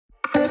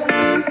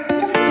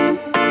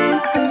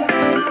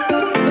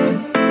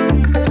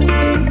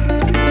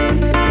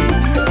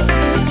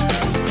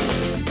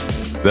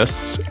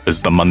This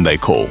is the Monday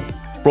Call,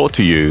 brought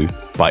to you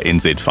by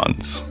NZ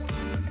Funds.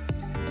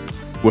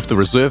 With the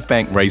Reserve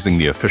Bank raising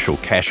the official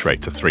cash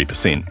rate to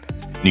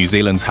 3%, New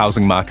Zealand's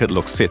housing market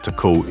looks set to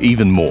cool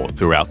even more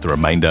throughout the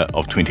remainder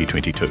of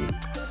 2022.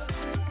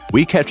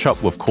 We catch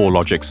up with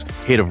CoreLogic's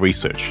Head of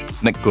Research,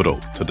 Nick Goodall,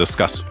 to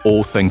discuss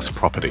all things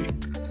property.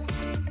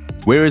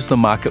 Where is the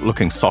market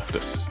looking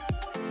softest?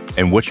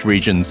 And which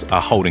regions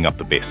are holding up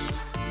the best?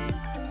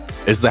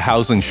 Is the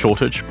housing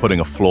shortage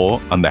putting a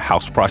floor under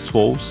house price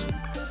falls?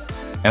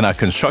 And are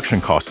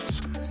construction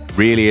costs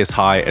really as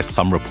high as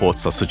some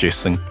reports are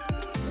suggesting?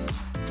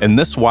 In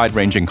this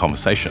wide-ranging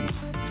conversation,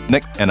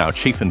 Nick and our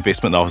Chief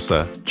Investment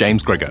Officer,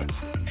 James Grigger,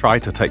 try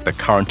to take the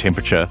current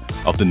temperature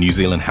of the New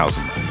Zealand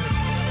housing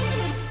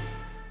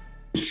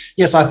market.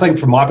 Yes, I think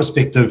from my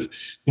perspective,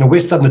 we're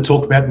starting to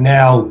talk about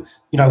now,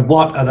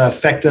 what are the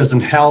factors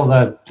and how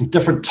the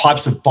different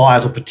types of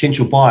buyers or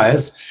potential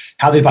buyers,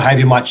 how their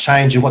behaviour might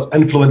change and what's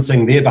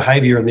influencing their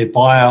behaviour and their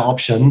buyer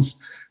options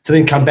to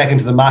then come back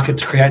into the market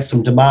to create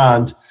some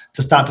demand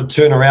to start to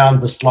turn around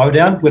the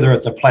slowdown, whether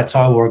it's a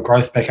plateau or a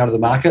growth back out of the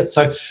market.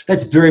 So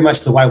that's very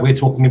much the way we're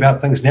talking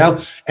about things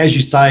now. As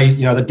you say,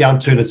 the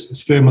downturn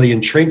is firmly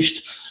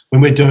entrenched.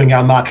 When we're doing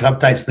our market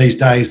updates these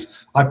days,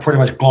 I pretty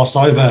much gloss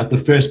over the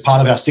first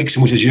part of our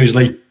section, which is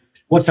usually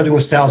what's happening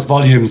with sales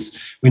volumes.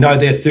 We know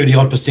they're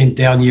 30-odd%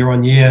 down year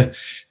on year.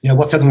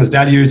 What's happening with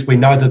values? We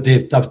know that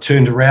they've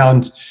turned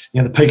around.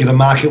 The peak of the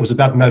market was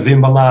about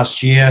November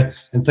last year,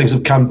 and things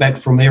have come back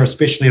from there,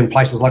 especially in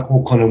places like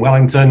Auckland and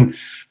Wellington.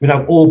 We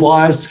know all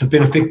buyers have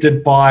been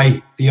affected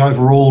by the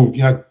overall,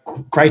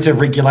 greater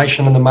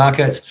regulation in the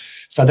market.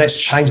 So that's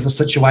changed the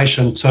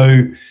situation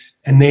too.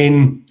 And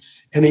then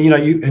and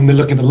we're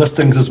looking at the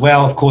listings as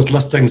well. Of course,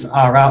 listings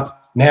are up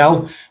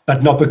now,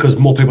 but not because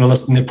more people are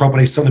listing their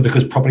properties, simply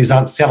because properties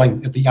aren't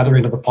selling at the other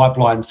end of the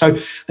pipeline. So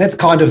that's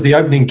kind of the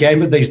opening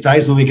gambit these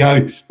days where we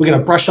go, we're going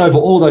to brush over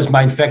all those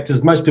main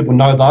factors. Most people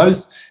know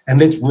those, and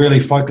let's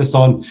really focus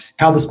on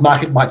how this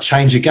market might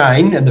change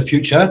again in the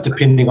future,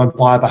 depending on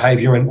buyer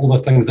behaviour and all the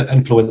things that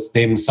influence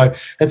them. So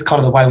that's kind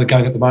of the way we're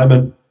going at the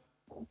moment.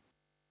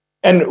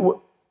 And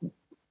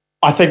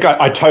I think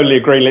I totally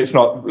agree. Let's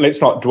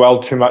not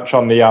dwell too much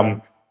on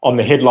the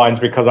headlines,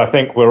 because I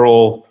think we're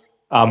all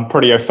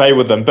pretty au fait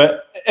with them.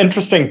 But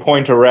interesting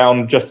point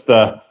around just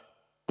the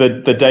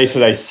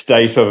day-to-day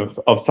state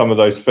of some of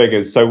those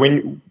figures. So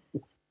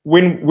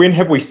when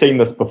have we seen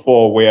this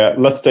before, where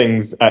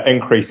listings are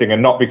increasing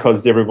and not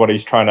because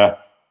everybody's trying to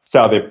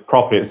sell their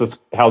property? It's just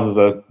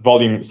sales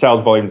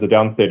volumes are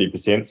down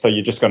 30%, so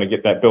you're just going to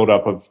get that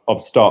build-up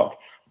of stock.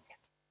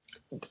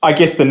 I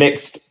guess the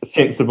next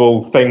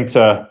sensible thing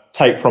to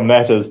take from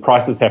that is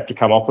prices have to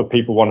come off if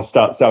people want to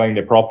start selling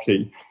their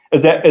property.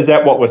 Is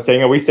that what we're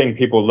seeing? Are we seeing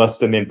people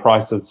list and then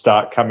prices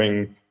start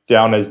coming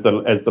down as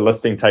the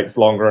listing takes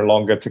longer and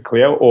longer to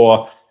clear?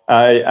 Or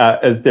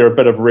is there a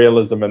bit of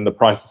realism in the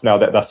prices now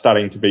that they're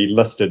starting to be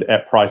listed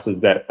at prices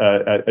that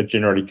are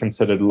generally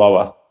considered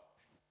lower?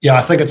 Yeah,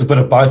 I think it's a bit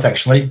of both,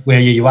 actually, where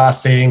you are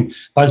seeing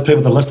those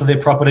people that listed their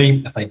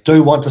property, if they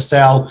do want to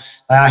sell,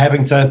 they are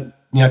having to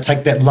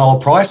take that lower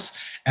price.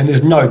 And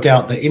there's no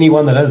doubt that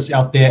anyone that is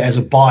out there as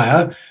a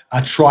buyer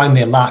are trying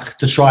their luck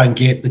to try and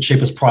get the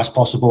cheapest price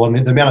possible. And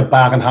the amount of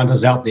bargain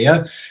hunters out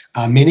there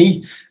are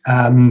many.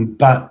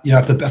 But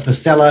if the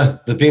seller,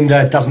 the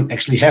vendor, doesn't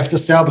actually have to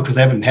sell because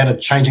they haven't had a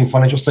changing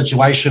financial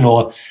situation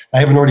or they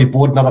haven't already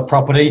bought another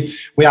property,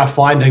 we are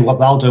finding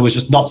what they'll do is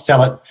just not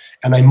sell it,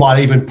 and they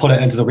might even put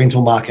it into the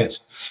rental market.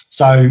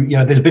 So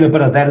there's been a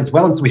bit of that as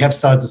well, and so we have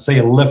started to see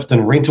a lift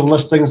in rental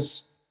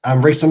listings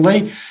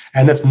recently.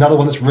 And that's another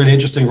one that's really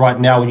interesting right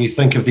now when you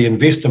think of the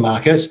investor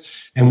market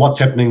and what's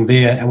happening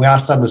there. And we are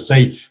starting to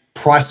see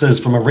prices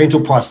from a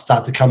rental price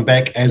start to come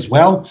back as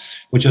well,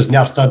 which is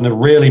now starting to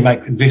really make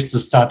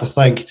investors start to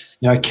think,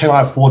 can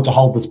I afford to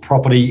hold this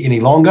property any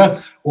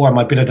longer? Or am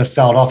I better to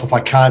sell it off if I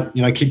can't,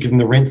 keep getting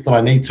the rents that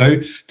I need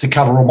to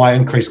cover all my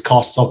increased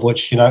costs, of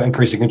which,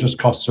 increasing interest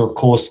costs are, of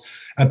course,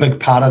 a big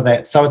part of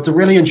that. So it's a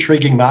really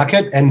intriguing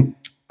market. And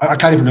I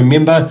can't even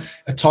remember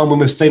a time when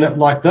we've seen it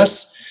like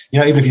this.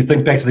 Even if you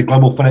think back to the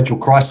global financial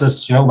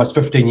crisis, almost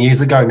 15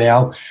 years ago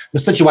now, the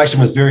situation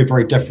was very,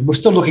 very different. We're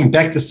still looking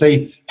back to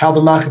see how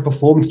the market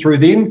performed through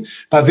then,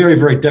 but very,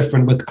 very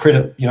different with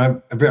credit,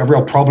 a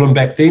real problem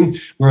back then,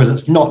 whereas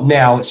it's not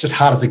now. It's just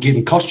harder to get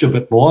and cost you a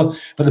bit more,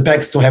 but the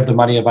banks still have the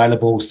money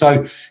available.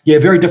 So,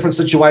 very different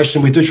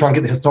situation. We do try and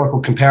get the historical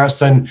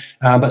comparison,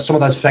 but some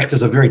of those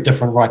factors are very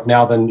different right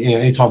now than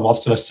any time I've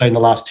sort of seen the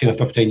last 10 or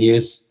 15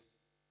 years.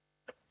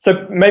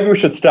 So maybe we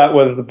should start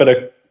with a bit of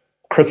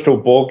crystal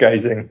ball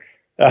gazing,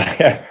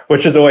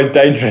 which is always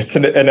dangerous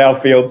in our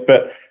fields.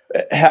 But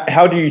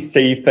how do you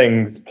see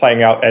things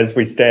playing out as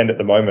we stand at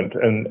the moment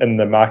in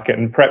the market?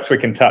 And perhaps we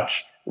can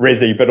touch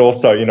resi, but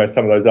also,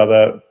 some of those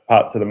other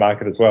parts of the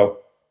market as well.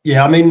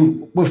 Yeah,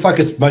 we're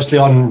focused mostly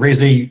on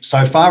resi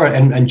so far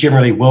and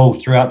generally will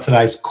throughout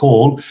today's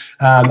call,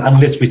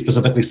 unless we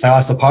specifically say,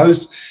 I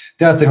suppose.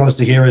 The other thing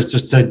obviously here is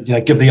just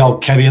to give the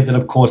old caveat that,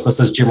 of course, this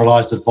is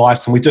generalised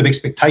advice and we do have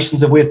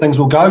expectations of where things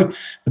will go,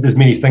 but there's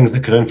many things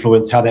that could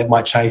influence how that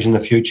might change in the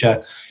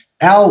future.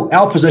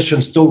 Our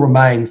position still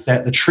remains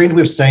that the trend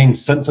we've seen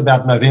since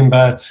about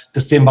November,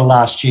 December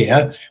last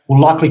year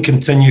will likely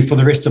continue for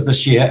the rest of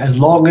this year as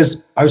long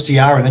as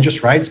OCR and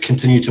interest rates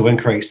continue to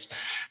increase.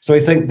 So we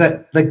think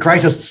that the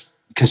greatest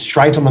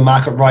constraint on the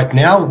market right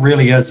now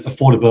really is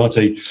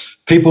affordability.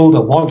 People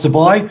that want to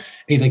buy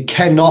either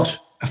cannot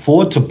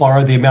afford to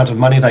borrow the amount of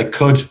money they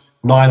could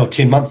 9 or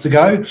 10 months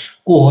ago,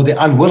 or they're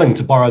unwilling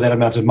to borrow that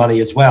amount of money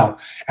as well.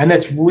 And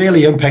that's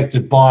really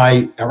impacted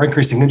by our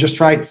increasing interest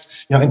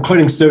rates,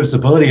 including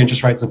serviceability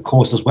interest rates, of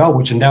course, as well,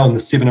 which are now in the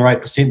 7 or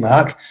 8%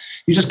 mark.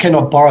 You just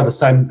cannot borrow the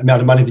same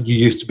amount of money that you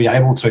used to be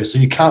able to. So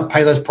you can't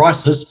pay those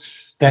prices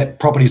that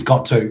property's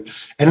got to.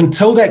 And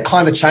until that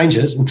kind of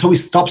changes, until we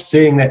stop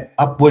seeing that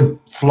upward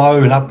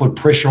flow and upward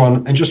pressure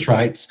on interest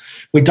rates,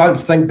 we don't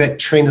think that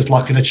trend is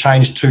likely to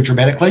change too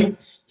dramatically.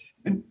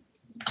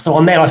 So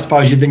on that, I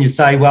suppose you'd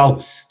say,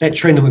 well, that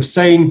trend that we've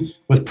seen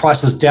with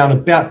prices down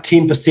about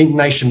 10%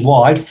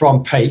 nationwide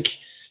from peak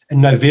in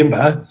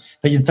November,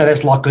 that you'd say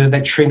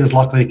that trend is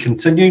likely to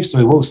continue. So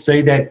we will see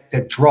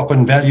that drop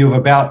in value of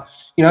about,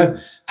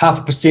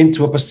 0.5%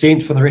 to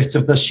 1% for the rest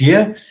of this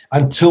year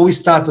until we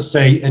start to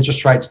see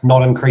interest rates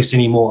not increase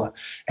anymore.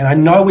 And I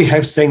know we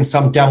have seen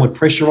some downward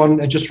pressure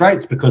on interest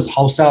rates because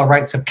wholesale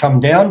rates have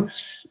come down,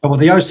 but with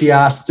the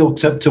OCR still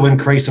tipped to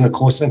increase and, of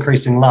course,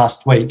 increasing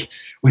last week,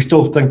 we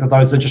still think that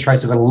those interest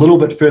rates have got a little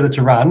bit further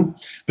to run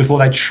before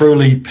they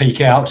truly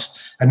peak out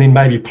and then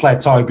maybe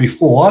plateau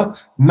before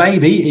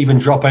maybe even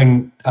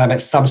dropping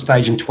at some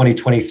stage in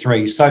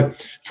 2023. So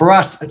for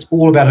us, it's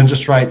all about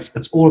interest rates.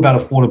 It's all about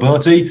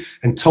affordability.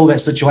 Until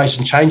that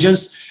situation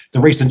changes,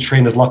 the recent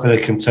trend is likely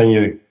to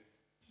continue.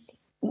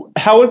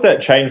 How has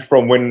that changed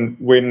from when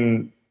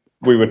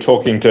we were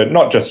talking to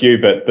not just you,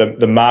 but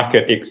the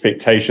market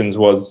expectations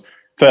was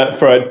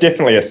for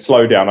definitely a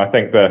slowdown? I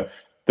think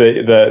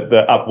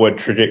the upward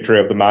trajectory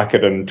of the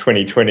market in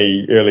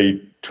 2020, early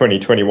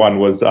 2021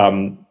 was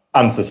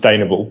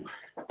unsustainable.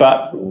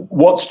 But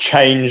what's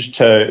changed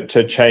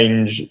to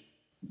change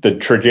the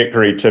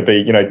trajectory to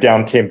be,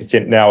 down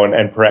 10% now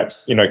and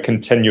perhaps,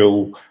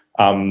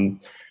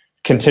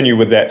 continue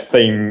with that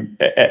theme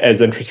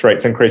as interest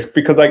rates increase?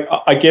 Because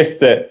I guess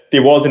that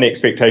there was an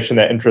expectation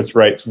that interest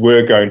rates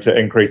were going to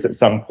increase at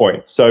some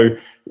point. So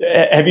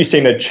have you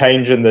seen a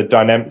change in the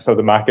dynamics of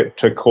the market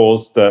to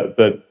cause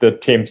the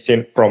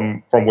 10%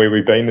 from where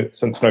we've been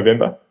since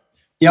November?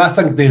 Yeah, I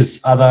think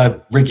there's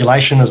other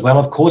regulation as well,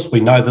 of course. We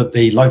know that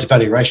the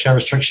loan-to-value ratio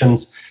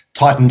restrictions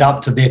tightened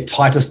up to their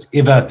tightest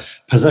ever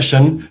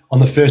position on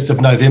the 1st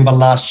of November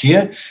last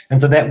year.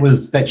 And so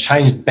that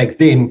changed back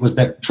then was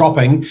that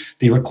dropping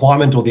the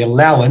requirement or the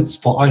allowance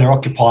for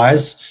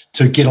owner-occupiers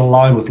to get a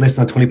loan with less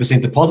than a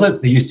 20%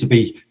 deposit. There used to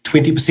be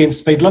 20%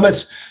 speed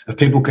limit. If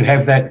people could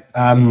have that,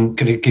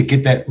 could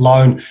get that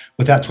loan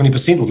without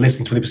 20% or less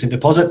than 20%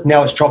 deposit.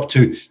 Now it's dropped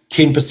to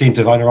 10%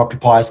 of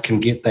owner-occupiers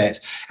can get that.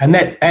 And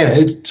that's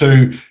added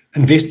to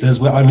investors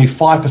where only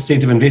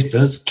 5% of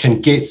investors can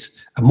get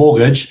a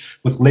mortgage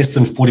with less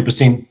than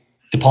 40%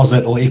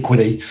 deposit or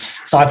equity.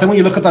 So I think when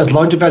you look at those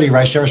loan-to-value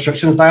ratio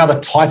restrictions, they are the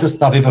tightest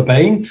they've ever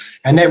been.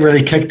 And that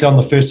really kicked on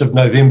the 1st of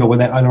November when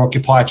that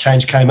owner-occupier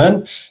change came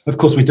in. Of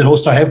course, we did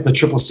also have the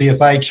triple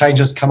CFA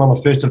changes come on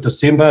the 1st of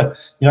December,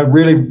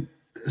 really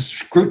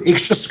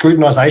extra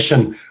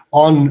scrutinisation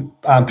on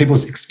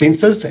people's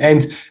expenses.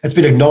 And it's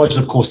been acknowledged,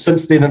 of course,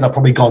 since then, and they've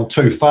probably gone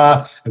too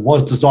far. It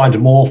was designed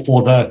more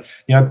for the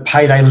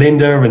payday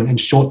lender and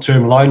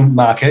short-term loan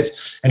market,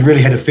 and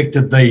really had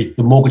affected the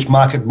mortgage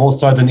market more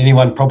so than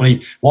anyone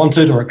probably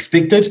wanted or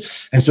expected.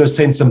 And so we've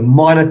seen some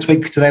minor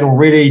tweaks to that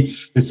already.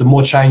 There's some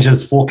more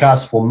changes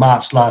forecast for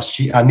March next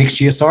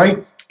year,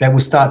 that will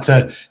start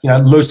to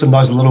loosen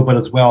those a little bit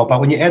as well.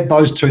 But when you add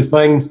those two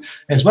things,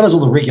 as well as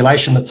all the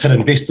regulation that's hit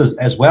investors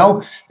as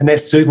well, and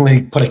that's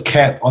certainly put a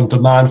cap on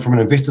demand from an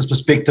investor's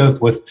perspective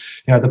with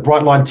the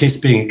bright line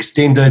test being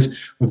extended.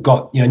 We've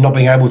got not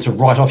being able to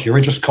write off your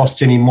interest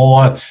costs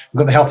anymore. We've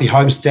got the healthy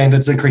home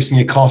standards increasing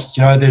your costs.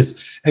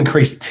 There's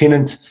increased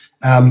tenant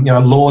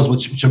laws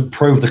which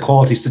improve the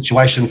quality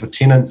situation for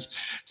tenants.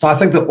 So I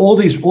think that all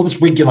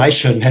this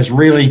regulation has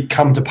really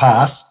come to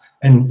pass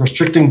in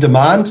restricting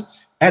demand.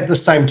 At the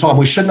same time,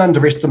 we shouldn't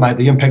underestimate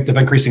the impact of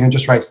increasing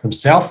interest rates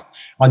themselves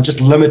on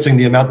just limiting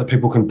the amount that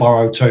people can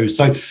borrow too.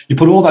 So you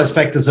put all those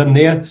factors in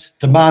there,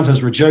 demand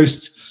has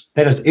reduced,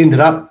 that has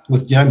ended up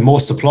with more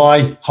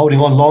supply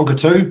holding on longer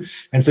too.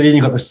 And so then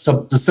you've got the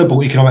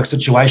simple economic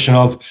situation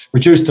of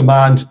reduced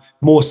demand,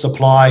 more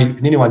supply,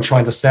 and anyone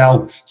trying to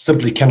sell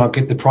simply cannot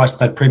get the price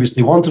they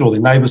previously wanted or their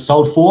neighbours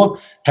sold for,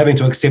 having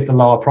to accept a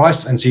lower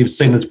price. And so you've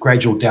seen this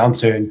gradual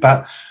downturn.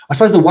 But I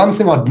suppose the one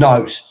thing I'd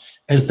note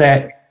is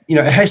that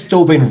it has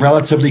still been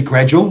relatively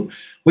gradual.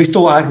 We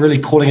still aren't really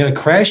calling it a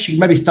crash. You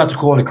maybe start to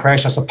call it a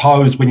crash, I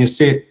suppose, when you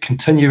see it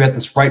continue at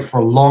this rate for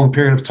a long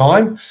period of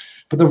time.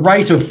 But the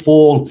rate of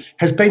fall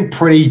has been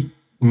pretty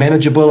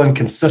manageable and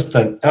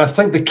consistent. And I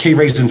think the key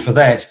reason for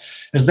that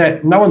is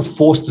that no one's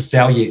forced to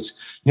sell yet.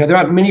 there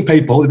aren't many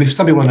people, there'll be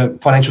some people in a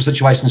financial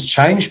situations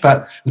change,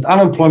 but with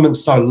unemployment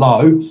so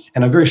low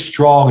and a very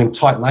strong and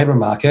tight labour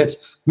market,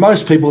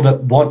 most people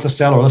that want to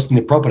sell or list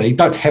their property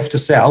don't have to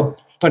sell,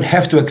 don't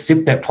have to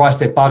accept that price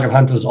that bargain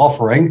hunter is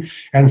offering.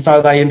 And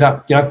so they end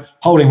up,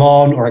 holding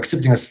on or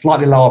accepting a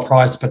slightly lower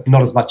price, but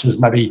not as much as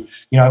maybe,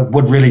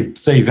 would really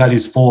see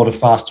values fall at a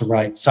faster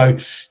rate. So,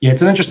 yeah,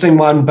 it's an interesting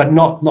one, but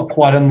not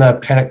quite in the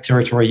panic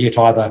territory yet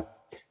either.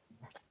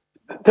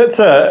 That's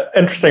an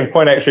interesting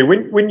point, actually.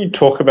 When you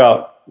talk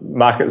about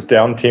markets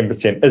down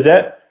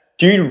 10%,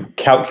 do you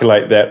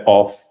calculate that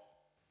off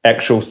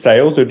actual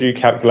sales, or do you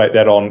calculate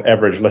that on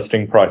average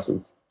listing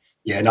prices?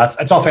 Yeah, no,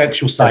 it's off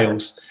actual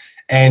sales.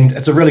 And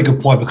it's a really good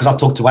point, because I've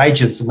talked to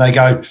agents and they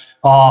go,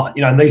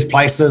 in these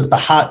places, the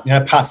Hutt,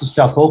 parts of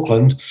South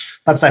Auckland,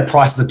 let's say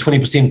prices are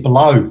 20%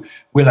 below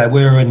where they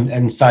were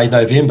in say,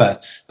 November.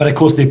 But of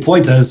course, their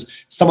point is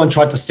someone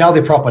tried to sell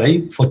their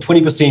property for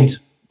 20%,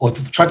 or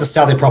tried to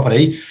sell their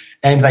property,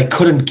 and they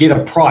couldn't get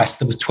a price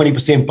that was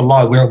 20%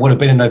 below where it would have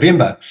been in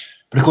November.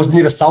 But of course,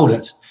 never sold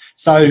it.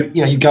 So,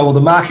 you go, well, the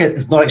market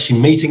is not actually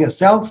meeting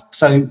itself.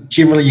 So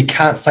generally, you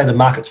can't say the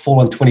market's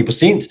fallen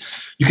 20%.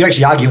 You can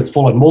actually argue it's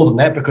fallen more than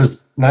that,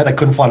 because they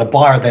couldn't find a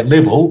buyer at that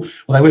level,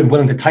 or they weren't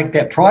willing to take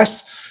that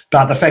price.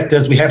 But the fact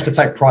is, we have to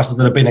take prices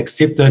that have been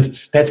accepted.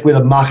 That's where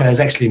the market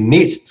has actually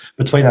met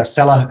between a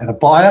seller and a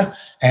buyer.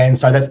 And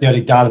so that's the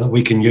only data that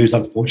we can use,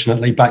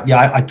 unfortunately. But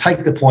yeah, I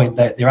take the point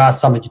that there are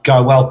some that you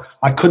go, well,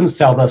 I couldn't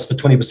sell this for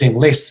 20%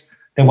 less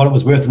than what it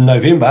was worth in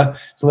November,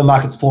 so the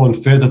market's fallen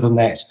further than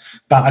that.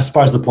 But I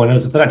suppose the point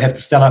is, if they don't have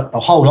to sell it,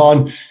 they'll hold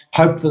on,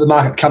 hope that the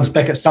market comes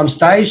back at some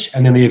stage,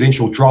 and then the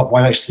eventual drop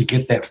won't actually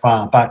get that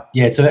far. But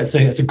yeah,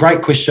 it's a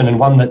great question, and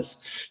one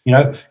that's,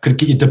 could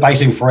get you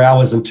debating for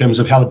hours in terms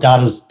of how the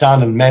data's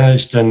done and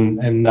managed, and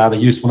the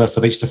usefulness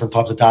of each different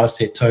types of data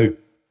set too.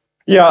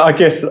 Yeah, I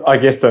guess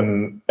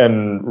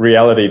in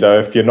reality though,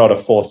 if you're not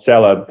a forced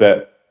seller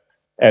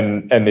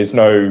and there's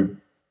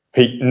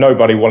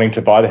nobody wanting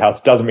to buy the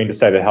house, doesn't mean to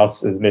say the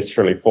house has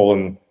necessarily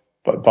fallen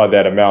by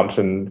that amount.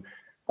 And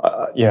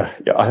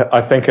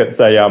I think it's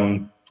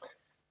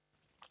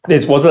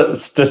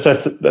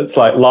it's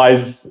like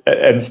lies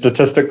and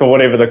statistics, or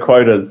whatever the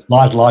quote is.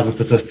 Lies and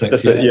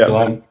statistics. Yeah, that's the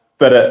one.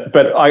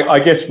 But I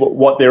guess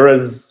what there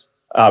is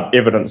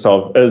evidence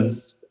of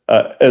is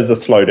a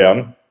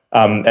slowdown,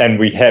 and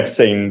we have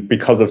seen,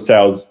 because of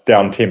sales,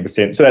 down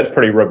 10%. So that's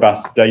pretty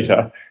robust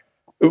data.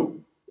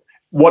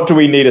 What do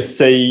we need to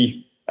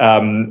see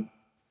to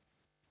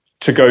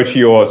go to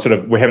your sort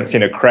of, we haven't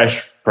seen a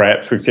crash,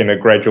 perhaps we've seen a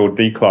gradual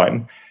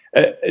decline.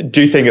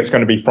 Do you think it's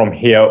going to be from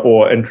here,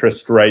 or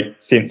interest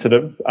rate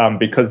sensitive?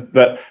 Because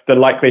the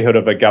likelihood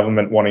of a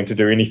government wanting to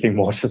do anything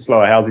more to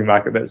slow a housing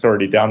market that's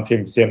already down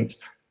 10%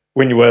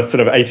 when you were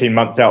sort of 18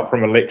 months out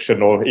from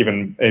election, or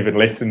even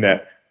less than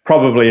that,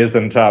 probably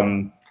isn't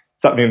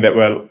something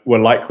that we're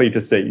likely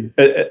to see.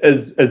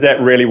 Is that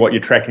really what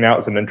you're tracking out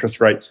as an interest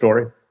rate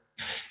story?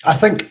 I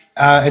think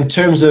in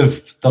terms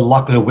of the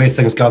likelihood of where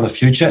things go in the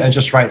future,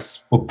 interest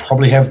rates will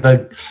probably have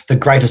the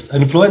greatest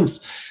influence.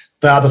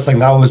 The other thing,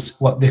 though, is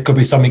there could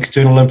be some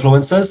external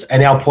influences.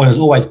 And our point has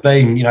always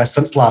been,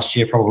 since last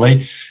year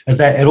probably, is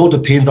that it all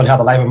depends on how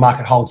the labour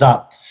market holds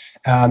up.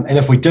 And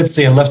if we did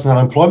see a lift in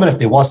unemployment, if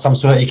there was some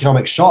sort of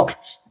economic shock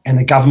and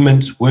the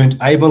government weren't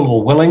able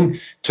or willing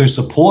to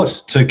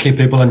support to keep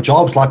people in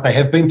jobs like they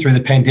have been through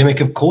the pandemic,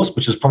 of course,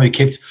 which has probably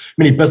kept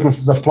many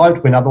businesses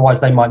afloat when otherwise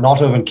they might not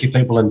have, and keep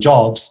people in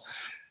jobs.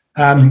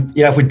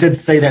 If we did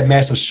see that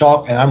massive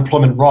shock and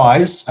unemployment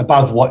rise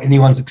above what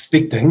anyone's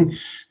expecting,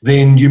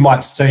 then you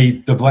might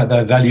see the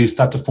values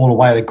start to fall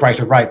away at a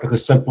greater rate,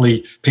 because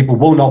simply people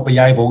will not be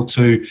able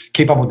to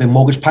keep up with their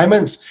mortgage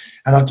payments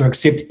and have to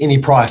accept any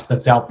price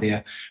that's out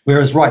there.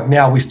 Whereas right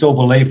now, we still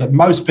believe that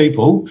most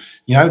people,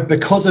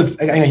 because of,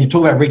 you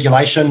talk about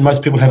regulation,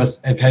 most people have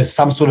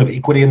some sort of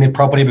equity in their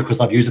property because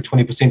they've used a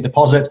 20%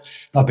 deposit.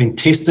 They've been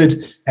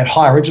tested at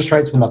higher interest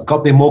rates when they've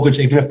got their mortgage,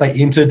 even if they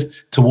entered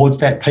towards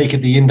that peak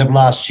at the end of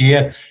last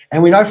year.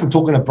 And we know from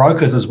talking to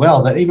brokers as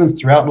well that even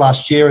throughout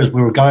last year, as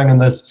we were going in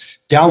this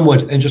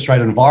downward interest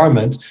rate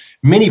environment,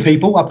 many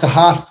people, up to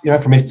half,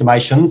 from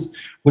estimations,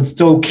 would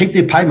still keep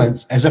their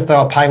payments as if they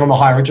were paying on the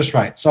higher interest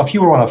rate. So if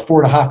you were on a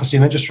 4.5%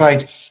 interest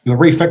rate, you were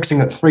refixing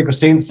at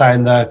 3%, say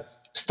in the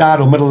start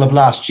or middle of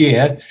last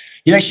year,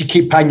 you'd actually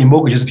keep paying your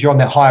mortgages if you're on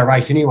that higher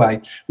rate anyway,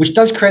 which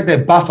does create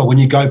that buffer when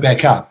you go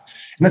back up.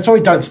 And that's why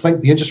we don't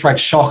think the interest rate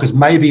shock is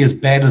maybe as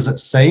bad as it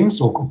seems,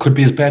 or could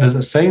be as bad as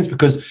it seems,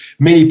 because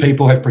many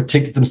people have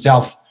protected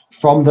themselves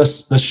from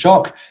this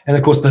shock. And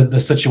of course, the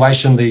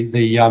situation,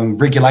 the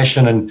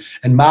regulation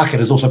and market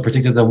has also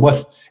protected them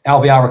with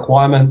LVR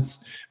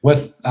requirements,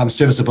 with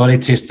serviceability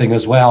testing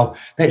as well.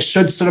 That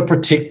should sort of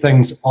protect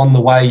things on the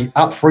way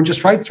up for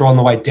interest rates, or on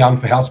the way down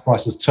for house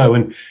prices too.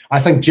 And I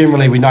think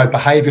generally we know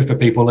behaviour for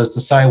people is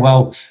to say,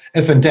 well,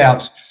 if in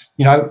doubt,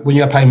 when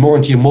you're paying more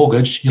into your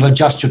mortgage, you'll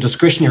adjust your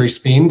discretionary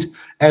spend,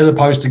 as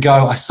opposed to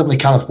go, I simply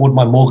can't afford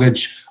my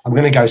mortgage, I'm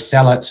going to go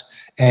sell it.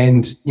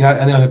 And then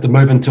I have to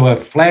move into a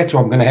flat, or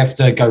I'm going to have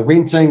to go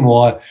renting,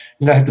 or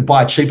have to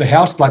buy a cheaper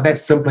house. Like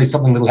that's simply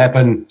something that'll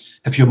happen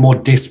if you're more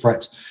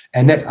desperate.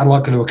 And that's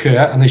unlikely to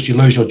occur unless you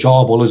lose your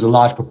job or lose a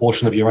large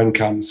proportion of your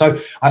income. So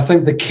I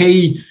think the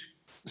key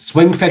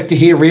swing factor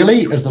here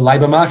really is the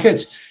labour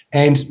market.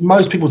 And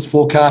most people's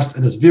forecast,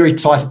 it is very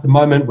tight at the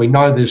moment. We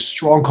know there's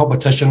strong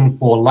competition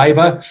for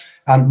labour,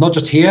 not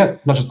just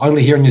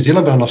only here in New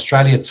Zealand, but in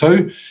Australia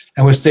too.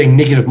 And we're seeing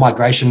negative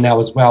migration now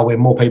as well, where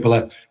more people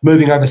are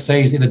moving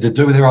overseas either to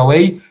do their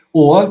OE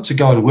or to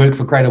go and work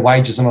for greater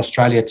wages in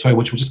Australia too,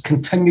 which will just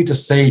continue to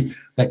see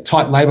that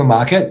tight labour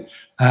market.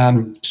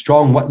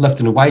 Strong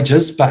lift in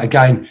wages, but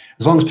again,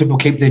 as long as people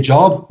keep their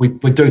job, we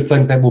do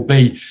think that will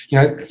be,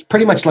 it's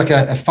pretty much like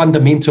a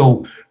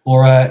fundamental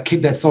or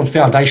keep that sort of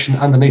foundation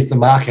underneath the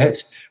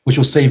market, which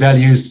will see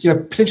values,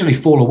 potentially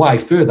fall away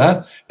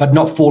further, but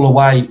not fall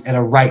away at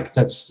a rate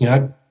that's,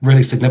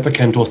 really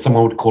significant or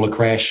someone would call a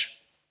crash.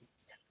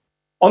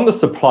 On the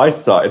supply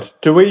side,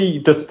 do we,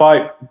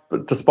 despite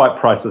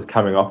prices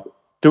coming off,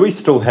 do we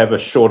still have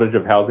a shortage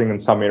of housing in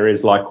some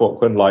areas like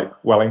Auckland, like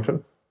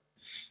Wellington?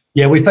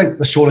 Yeah, we think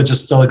the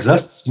shortages still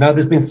exists.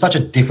 There's been such a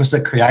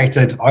deficit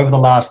created over the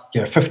last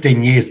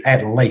 15 years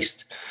at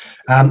least.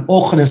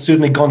 Auckland has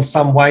certainly gone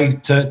some way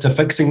to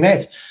fixing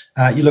that.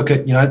 You look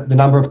at the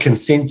number of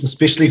consents,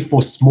 especially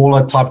for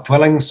smaller type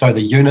dwellings, so the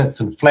units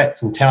and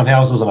flats and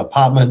townhouses and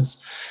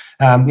apartments.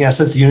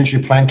 Since the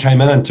unitary plan came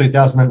in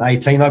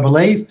 2018, I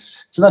believe.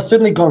 So that's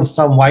certainly gone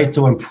some way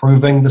to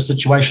improving the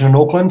situation in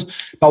Auckland,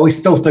 but we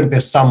still think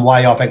there's some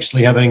way of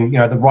actually having,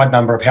 the right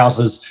number of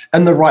houses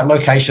in the right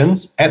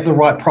locations at the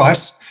right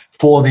price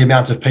for the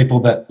amount of people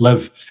that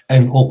live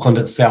in Auckland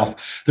itself.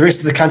 The rest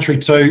of the country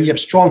too,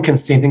 strong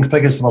consenting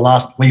figures for the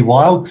last wee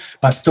while,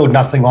 but still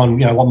nothing on,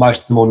 what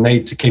most of them will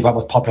need to keep up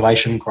with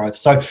population growth.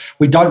 So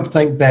we don't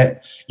think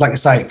that, like I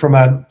say,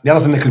 the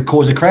other thing that could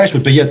cause a crash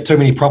would be too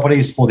many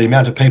properties for the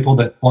amount of people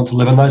that want to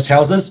live in those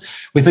houses.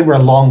 We think we're a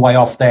long way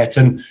off that.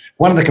 And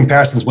one of the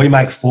comparisons we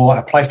make for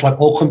a place like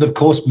Auckland, of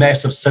course,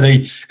 massive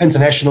city,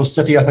 international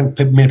city, I think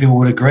many people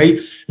would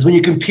agree, is when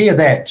you compare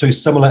that to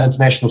similar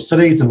international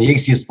cities, and the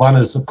easiest one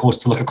is, of course,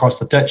 to look across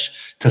the ditch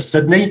to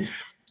Sydney.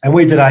 And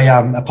we did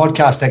a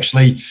podcast,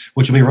 actually,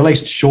 which will be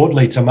released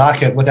shortly to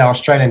market with our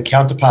Australian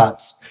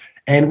counterparts.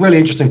 And really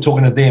interesting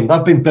talking to them.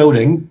 They've been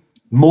building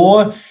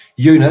more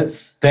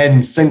units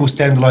than single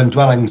standalone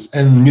dwellings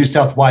in New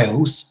South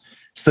Wales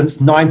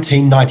since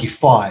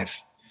 1995.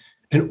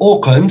 In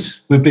Auckland,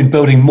 we've been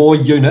building more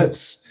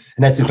units,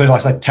 and that's including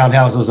like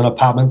townhouses and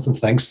apartments and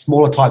things,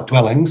 smaller type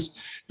dwellings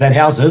than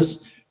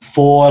houses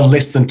for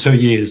less than 2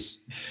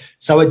 years.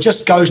 So it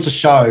just goes to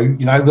show,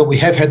 that we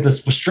have had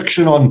this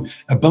restriction on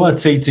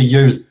ability to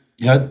use,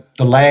 the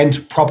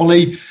land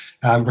properly,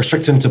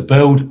 restricting to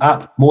build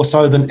up more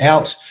so than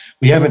out.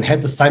 We haven't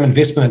had the same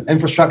investment in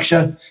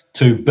infrastructure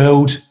to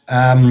build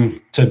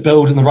in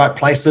the right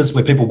places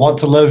where people want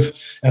to live,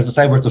 as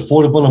I say, where it's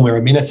affordable and where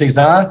amenities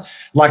are,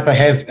 like they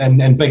have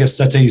in bigger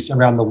cities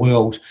around the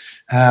world.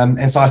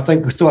 And so I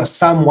think we've still got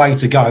some way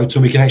to go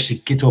till we can actually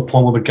get to a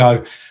point where we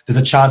go, there's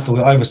a chance that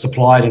we're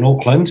oversupplied in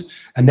Auckland,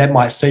 and that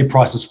might see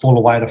prices fall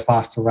away at a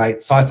faster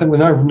rate. So I think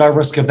with no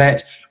risk of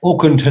that,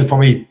 Auckland has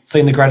probably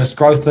seen the greatest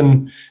growth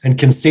in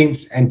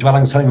consents and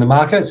dwellings hitting the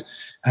market.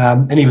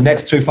 And even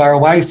that's too far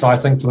away. So I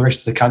think for the rest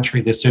of the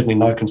country, there's certainly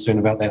no concern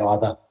about that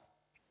either.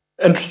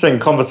 Interesting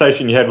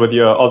conversation you had with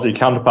your Aussie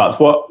counterparts.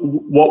 What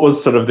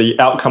was sort of the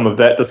outcome of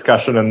that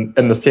discussion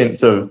in the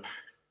sense of,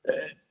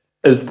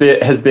 has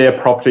their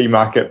property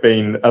market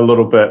been a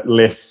little bit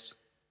less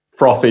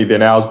frothy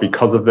than ours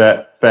because of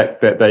that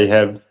fact that they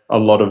have a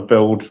lot of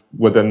build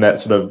within that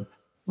sort of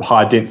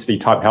high density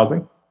type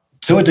housing?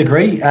 To a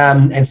degree,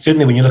 and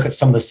certainly when you look at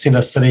some of the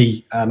centre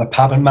city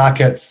apartment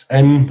markets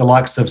in the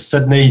likes of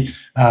Sydney,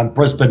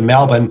 Brisbane,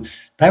 Melbourne,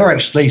 they were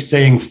actually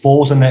seeing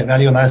falls in that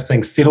value, and they were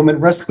seeing settlement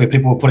risk where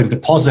people were putting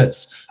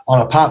deposits on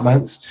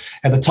apartments.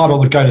 At the time it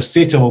would go to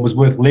settle, it was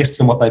worth less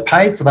than what they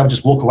paid, so they would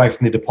just walk away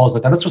from their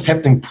deposit. Now this was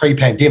happening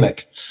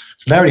pre-pandemic,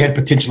 so they already had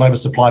potential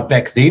oversupply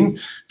back then.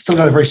 Still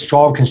got a very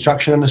strong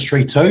construction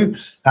industry too.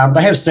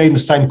 They have seen the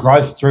same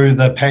growth through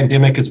the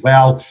pandemic as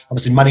well.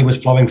 Obviously money was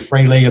flowing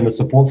freely and the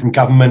support from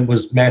government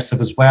was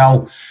massive as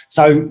well.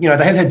 So, they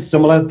have had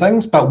similar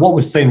things, but what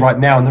we're seeing right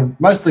now, and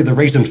mostly the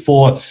reason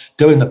for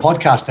doing the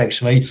podcast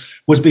actually,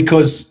 was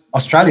because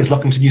Australia's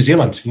looking to New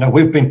Zealand.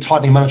 We've been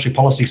tightening monetary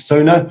policy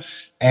sooner.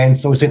 And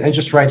so we've seen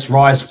interest rates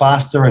rise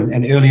faster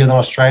and earlier than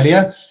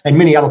Australia, and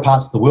many other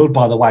parts of the world,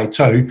 by the way,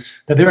 too,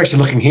 that they're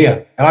actually looking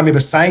here. And I remember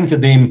saying to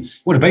them,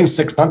 would have been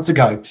 6 months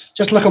ago,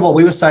 just look at what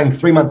we were saying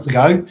 3 months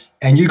ago,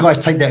 and you guys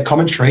take that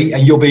commentary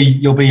and you'll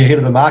be ahead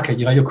of the market.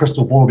 Your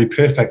crystal ball will be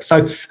perfect.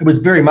 So it was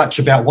very much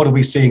about what are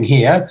we seeing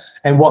here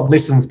and what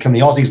lessons can the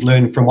Aussies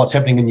learn from what's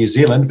happening in New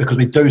Zealand, because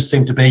we do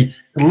seem to be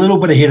a little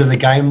bit ahead of the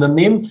game than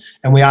them,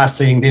 and we are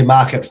seeing their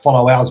market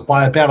follow ours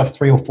by about a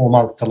 3 or 4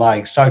 month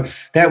delay. So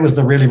that was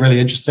the really, really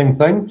interesting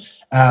thing.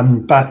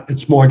 But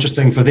it's more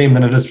interesting for them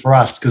than it is for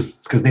us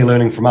because they're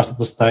learning from us at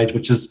this stage,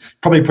 which is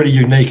probably pretty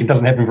unique and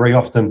doesn't happen very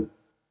often.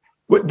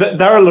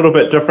 They're a little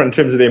bit different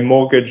in terms of their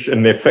mortgage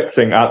and their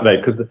fixing, aren't they?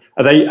 Because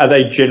are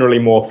they generally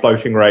more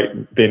floating rate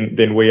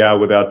than we are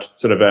with our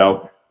sort of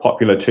our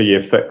popular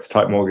 2-year fixed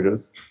type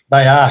mortgages?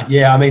 They are,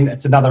 yeah. I mean,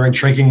 it's another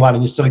intriguing one,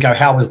 and you sort of go,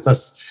 how is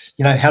this?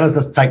 How does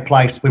this take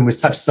place when we're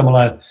such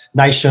similar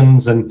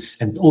nations and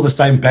all the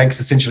same banks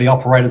essentially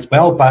operate as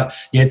well? But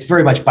yeah, it's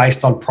very much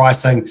based on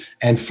pricing,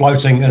 and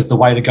floating is the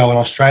way to go in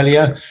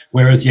Australia.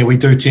 Whereas, yeah, we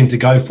do tend to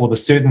go for the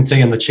certainty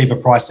and the cheaper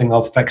pricing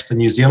of fixed in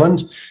New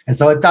Zealand. And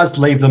so it does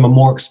leave them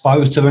more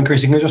exposed to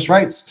increasing interest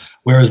rates,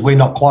 whereas we're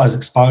not quite as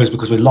exposed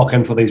because we lock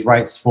in for these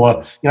rates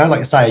for,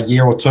 like I say, a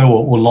year or two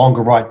or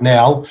longer right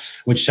now,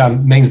 which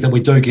means that we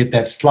do get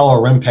that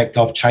slower impact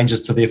of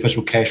changes to the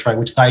official cash rate,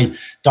 which they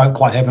don't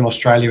quite have in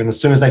Australia. And as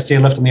soon as they see a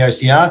lift in the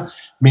OCR,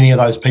 many of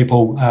those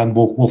people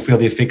will feel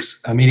the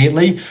effects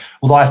immediately.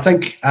 Although I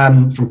think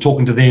from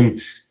talking to them,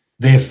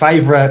 their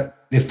favour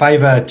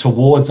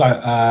towards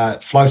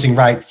floating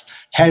rates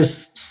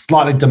has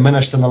slightly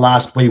diminished in the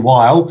last wee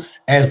while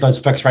as those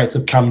fixed rates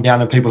have come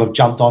down and people have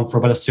jumped on for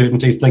a bit of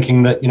certainty,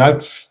 thinking that,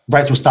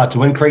 rates will start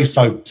to increase.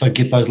 So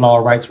get those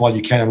lower rates while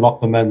you can and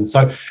lock them in.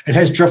 So it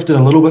has drifted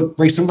a little bit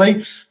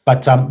recently,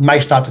 but may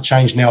start to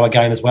change now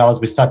again, as well as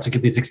we start to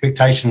get these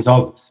expectations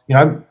of,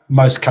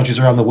 most countries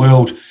around the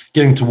world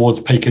getting towards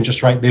peak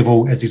interest rate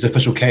level as these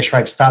official cash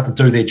rates start to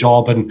do their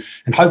job and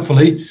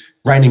hopefully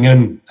reining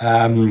in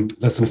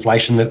this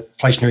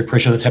inflationary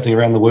pressure that's happening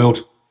around the world.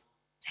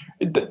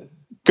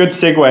 Good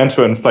segue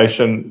into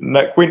inflation.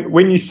 Nick,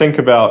 when you think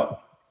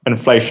about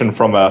inflation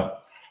from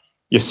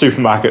your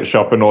supermarket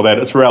shop and all that,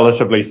 it's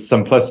relatively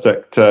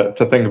simplistic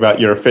to think about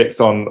your effects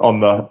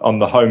on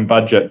the home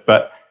budget.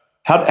 But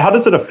how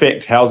does it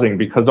affect housing?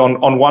 Because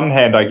on one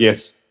hand, I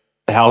guess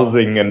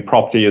housing and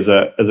property is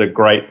a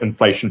great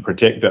inflation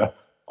protector.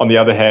 On the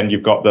other hand,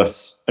 you've got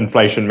this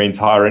inflation means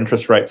higher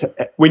interest rates.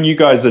 When you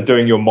guys are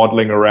doing your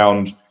modelling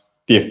around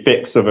the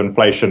effects of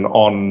inflation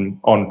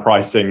on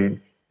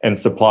pricing and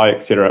supply,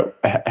 et cetera,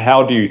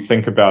 how do you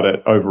think about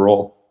it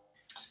overall?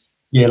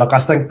 Yeah, look,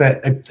 I think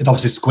that it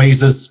obviously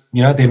squeezes,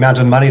 the amount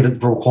of money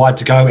that's required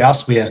to go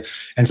elsewhere.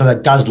 And so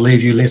that does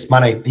leave you less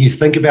money. You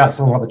think about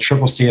something like the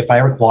triple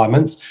CFA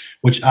requirements,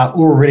 which are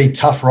already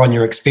tougher on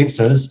your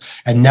expenses,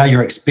 and now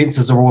your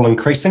expenses are all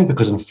increasing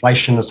because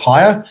inflation is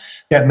higher.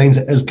 That means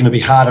it is going to be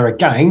harder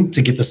again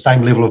to get the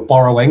same level of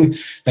borrowing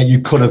that you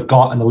could have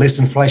got in the less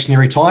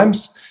inflationary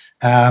times.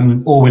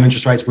 Or when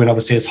interest rates weren't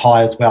obviously as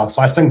high as well.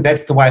 So I think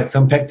that's the way it's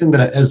impacting,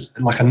 that it is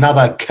like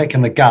another kick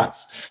in the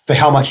guts for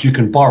how much you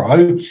can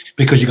borrow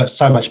because you've got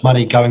so much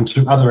money going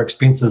to other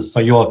expenses. So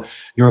your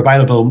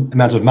available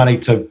amount of money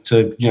to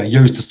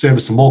use to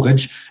service a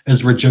mortgage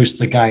is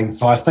reduced again.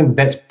 So I think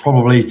that's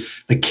probably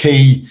the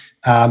key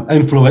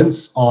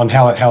influence on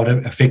how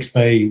it affects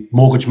the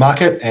mortgage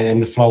market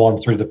and the flow on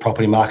through the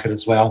property market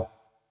as well.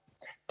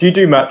 Do you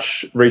do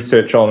much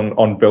research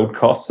on build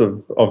costs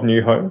of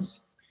new homes?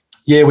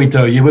 Yeah, we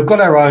do. Yeah, we've got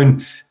our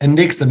own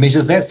index that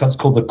measures that. So it's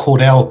called the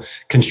Goodall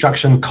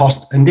Construction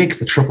Cost Index,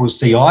 the triple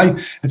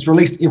CI. It's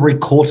released every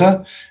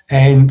quarter.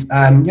 And,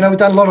 we've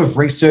done a lot of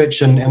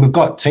research and we've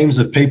got teams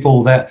of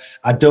people that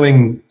are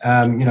doing,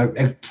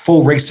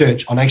 full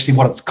research on actually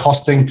what it's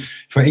costing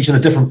for each of the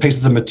different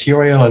pieces of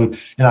material. And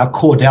our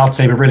Goodall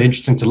team are really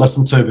interesting to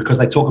listen to because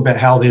they talk about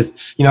how there's,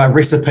 a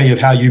recipe of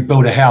how you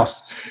build a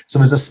house. So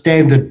there's a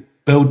standard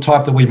build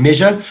type that we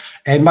measure.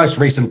 And most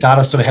recent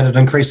data sort of had it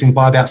increasing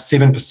by about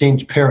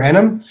 7% per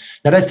annum.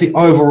 Now, that's the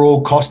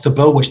overall cost to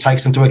build, which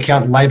takes into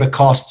account labour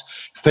cost,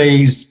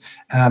 fees,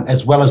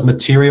 as well as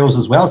materials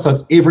as well. So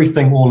it's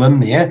everything all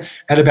in there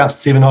at about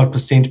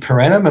 7%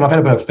 per annum. And I've had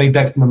a bit of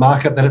feedback from the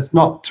market that it's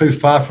not too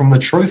far from the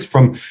truth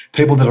from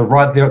people that are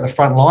right there at the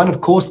front line,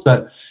 of course,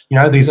 that,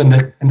 these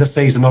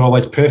indices are not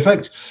always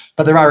perfect.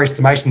 But there are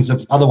estimations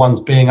of other ones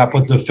being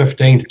upwards of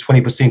 15 to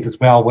 20% as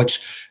well,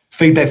 which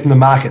feedback from the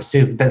market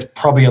says that that's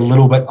probably a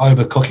little bit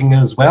overcooking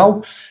it as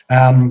well.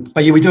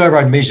 But yeah, we do our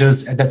own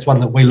measures. And that's one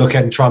that we look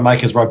at and try and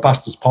make as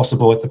robust as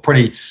possible. It's a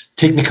pretty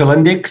technical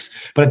index,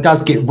 but it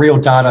does get real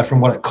data from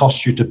what it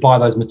costs you to buy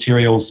those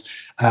materials.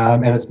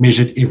 And it's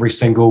measured every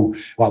single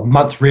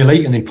month,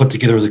 really, and then put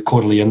together as a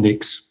quarterly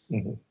index.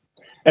 Mm-hmm.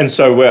 And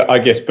so I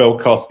guess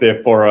build costs,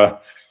 therefore,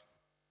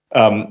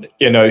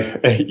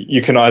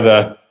 you can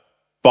either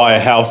buy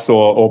a house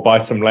or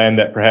buy some land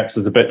that perhaps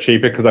is a bit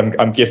cheaper, because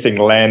I'm guessing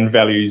land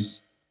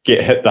values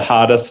get hit the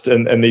hardest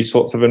in these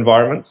sorts of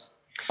environments.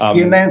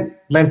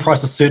 Land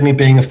prices certainly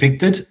being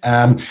affected,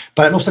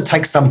 but it also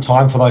takes some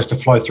time for those to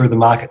flow through the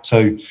market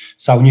too.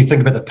 So when you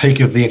think about the peak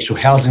of the actual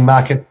housing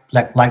market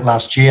late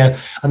last year,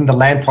 I think the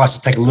land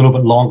prices take a little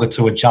bit longer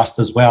to adjust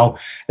as well.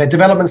 That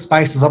development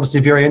space is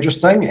obviously very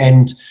interesting,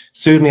 and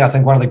certainly I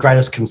think one of the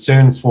greatest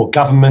concerns for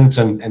government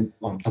and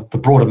the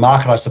broader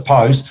market, I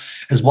suppose,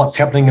 is what's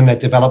happening in that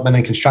development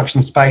and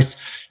construction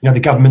space. The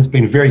government's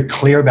been very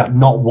clear about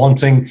not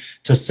wanting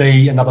to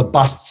see another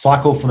bust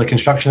cycle for the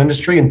construction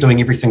industry and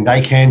doing everything they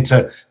can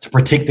to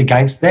protect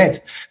against that.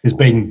 There's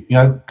been,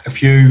 a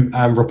few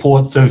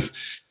reports of,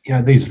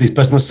 these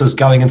businesses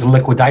going into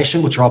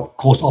liquidation, which are of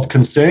course of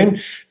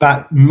concern.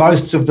 But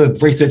most of the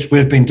research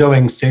we've been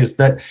doing says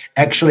that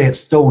actually it's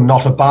still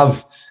not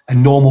above a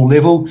normal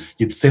level.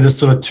 You'd see this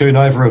sort of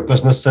turnover of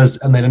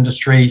businesses in that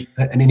industry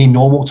in any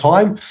normal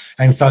time.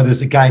 And so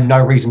there's, again,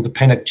 no reason to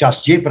panic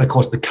just yet. But of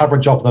course, the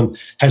coverage of them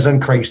has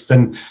increased.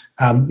 And,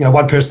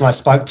 one person I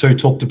spoke to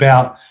talked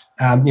about,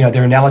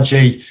 their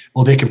analogy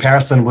or their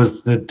comparison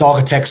was the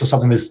dog attacks or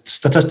something. There's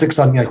statistics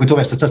on, we talk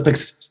about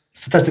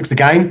statistics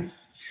again.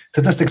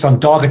 Statistics on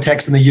dog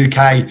attacks in the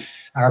UK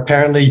are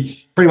apparently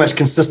pretty much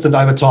consistent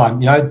over time.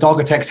 Dog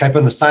attacks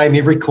happen the same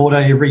every quarter,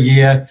 every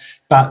year,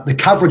 but the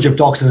coverage of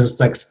dog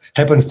statistics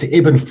happens to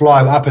ebb and flow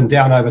up and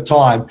down over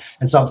time.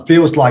 And so it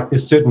feels like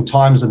there's certain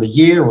times in the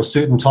year or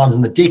certain times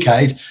in the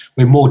decade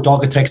where more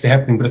dog attacks are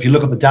happening. But if you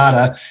look at the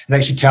data, it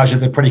actually tells you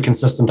they're pretty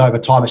consistent over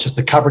time. It's just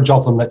the coverage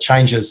of them that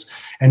changes.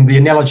 And the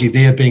analogy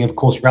there being, of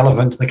course,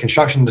 relevant to the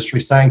construction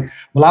industry, saying,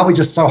 well, are we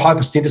just so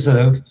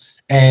hypersensitive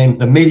and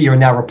the media are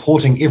now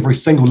reporting every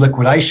single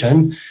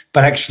liquidation,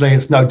 but actually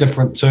it's no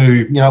different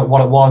to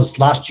what it was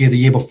last year, the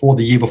year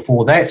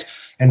before that.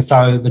 And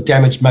so the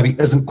damage maybe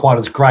isn't quite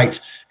as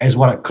great as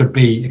what it could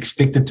be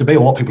expected to be,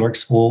 or what people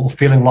are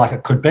feeling like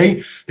it could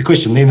be. The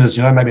question then is,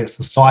 maybe it's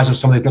the size of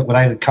some of these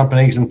liquidated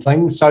companies and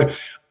things. So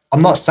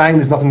I'm not saying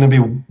there's nothing to be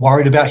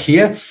worried about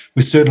here.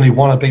 We certainly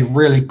want to be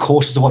really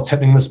cautious of what's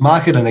happening in this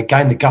market. And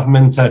again, the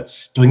government are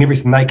doing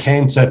everything they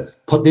can to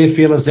put their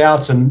feelers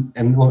out and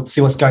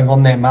see what's going on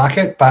in that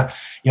market. But,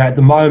 at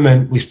the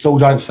moment, we still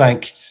don't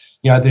think,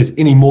 there's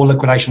any more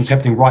liquidations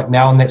happening right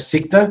now in that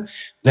sector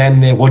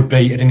than there would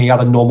be at any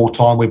other normal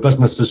time where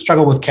businesses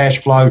struggle with cash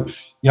flow.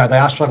 They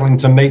are struggling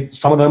to meet,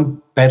 some of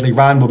them badly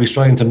run will be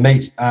struggling to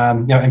meet,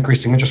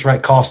 increasing interest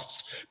rate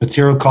costs,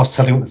 material costs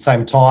hitting at the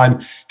same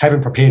time,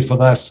 haven't prepared for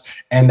this,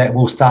 and that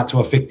will start to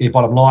affect their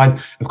bottom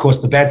line. Of course,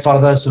 the bad side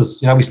of this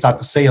is, we start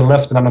to see a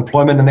lift in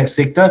unemployment in that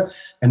sector,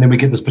 and then we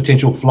get this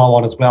potential flow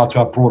on as well to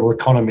our broader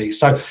economy.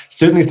 So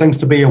certainly things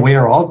to be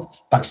aware of,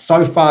 but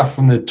so far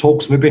from the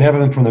talks we've been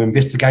having, from the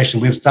investigation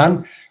we've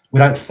done, we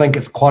don't think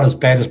it's quite as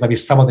bad as maybe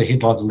some of the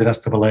headlines led us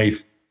to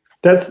believe.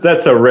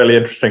 That's a really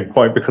interesting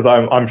point, because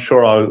I'm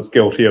sure I was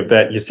guilty of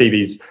that. You see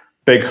these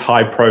big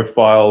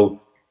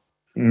high-profile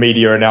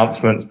media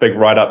announcements, big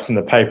write-ups in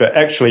the paper.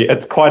 Actually,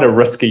 it's quite a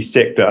risky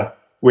sector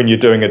when you're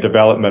doing a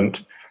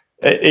development.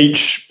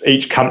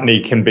 Each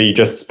company can be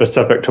just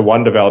specific to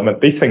one development.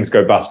 These things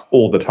go bust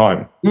all the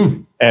time.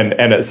 And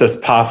it's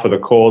just par for the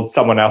course.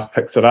 Someone else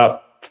picks it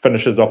up,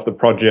 finishes off the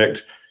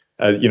project.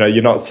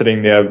 You're not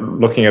sitting there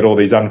looking at all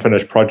these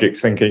unfinished projects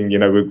thinking,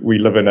 we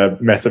live in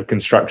a massive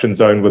construction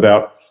zone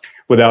without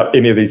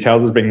any of these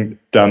houses being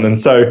done. And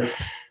so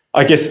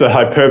I guess the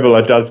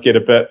hyperbola does get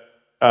a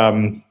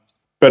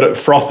bit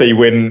frothy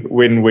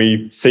when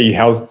we see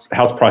house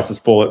prices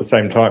fall at the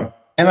same time.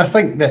 And I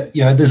think that,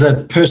 there's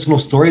a personal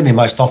story in there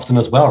most often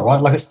as well,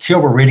 right? Like, it's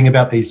terrible reading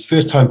about these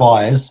first home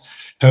buyers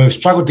who have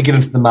struggled to get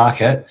into the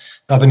market.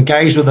 They've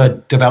engaged with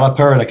a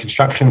developer and a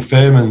construction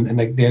firm, and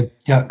they're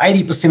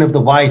 80% of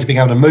the way to being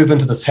able to move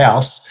into this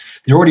house.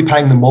 They're already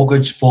paying the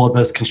mortgage for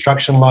this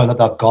construction loan that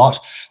they've got.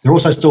 They're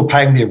also still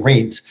paying their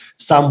rent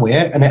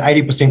somewhere, and they're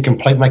 80%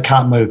 complete and they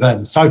can't move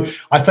in. So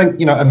I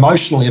think,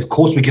 emotionally, of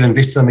course, we get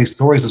invested in these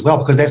stories as well,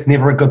 because that's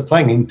never a good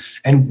thing.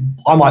 And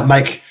I might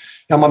make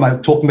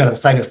talking about it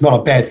saying it's not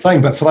a bad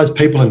thing, but for those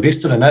people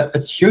invested in it,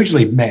 it's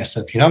hugely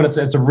massive, and it's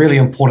a really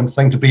important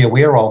thing to be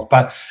aware of.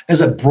 But is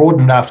it broad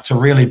enough to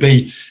really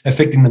be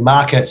affecting the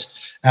market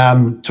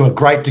to a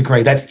great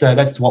degree?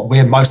 That's what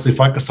we're mostly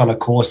focused on, of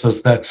course,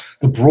 is the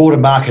broader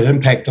market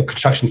impact of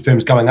construction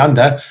firms going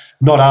under.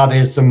 Not are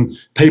there some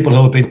people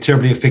who have been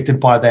terribly affected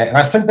by that. And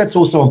I think that's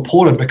also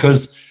important,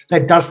 because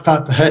that does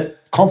start to hit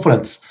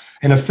confidence.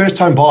 And if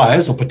first-home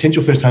buyers or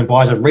potential first-home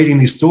buyers are reading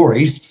these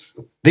stories,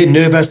 they're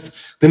nervous.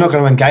 They're not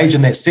going to engage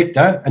in that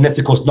sector, and that's,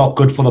 of course, not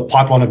good for the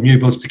pipeline of new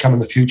builds to come in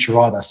the future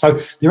either.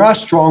 So there are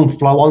strong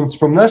flow-ons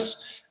from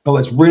this, but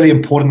it's really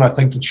important, I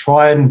think, to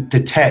try and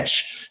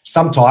detach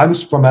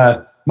sometimes from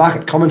a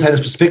market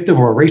commentator's perspective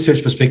or a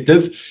research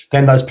perspective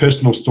than those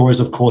personal stories,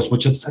 of course,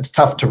 which it's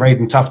tough to read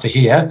and tough to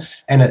hear,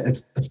 and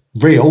it's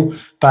real,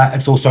 but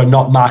it's also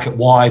not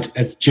market-wide.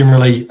 It's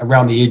generally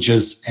around the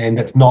edges, and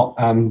it's not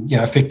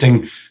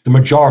affecting the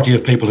majority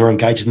of people who are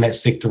engaged in that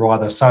sector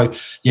either. So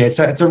yeah, it's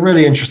a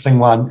really interesting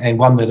one, and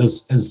one that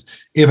is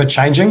ever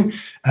changing.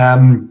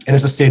 And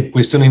as I said,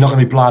 we're certainly not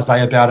going to be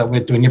blasé about it.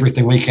 We're doing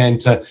everything we can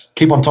to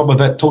keep on top of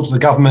it, talk to the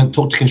government,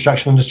 talk to the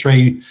construction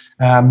industry.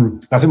 I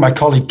think my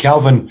colleague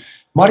Calvin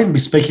might even be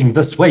speaking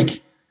this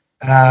week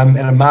at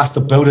a Master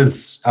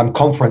Builders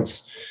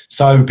conference.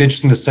 So it'd be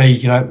interesting to see,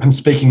 him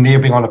speaking there,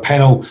 being on a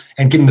panel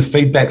and getting the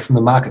feedback from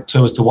the market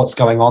too as to what's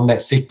going on in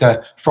that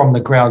sector from the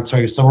ground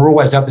too. So we're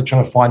always out there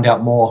trying to find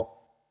out more.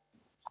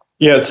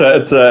 Yeah,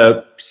 it's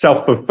a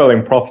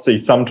self-fulfilling prophecy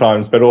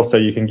sometimes, but also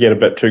you can get a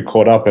bit too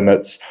caught up, and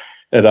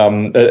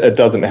it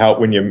doesn't help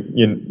when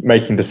you're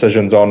making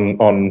decisions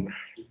on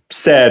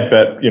sad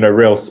but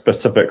real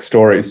specific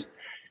stories.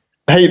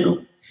 Hey,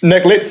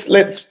 Nick,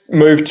 let's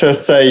move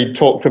to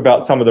talk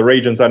about some of the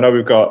regions. I know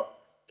we've got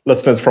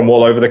listeners from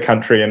all over the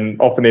country, and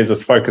often there's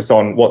this focus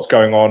on what's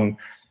going on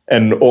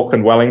in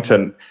Auckland,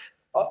 Wellington.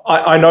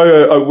 I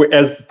know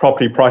as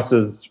property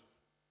prices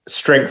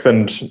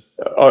strengthened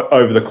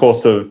over the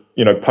course of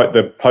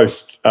the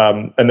post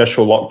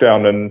initial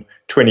lockdown in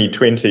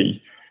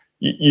 2020,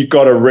 you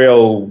got a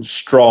real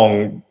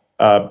strong,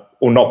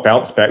 or not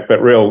bounce back,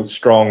 but real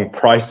strong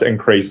price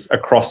increase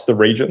across the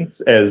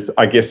regions, as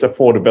I guess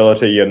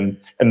affordability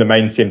in the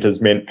main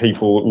centres meant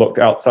people looked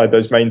outside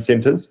those main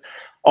centres.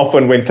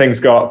 Often when things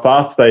go up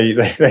fast, they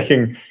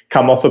can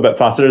come off a bit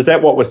faster. Is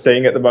that what we're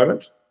seeing at the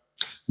moment?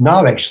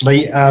 No,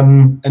 actually,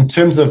 in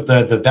terms of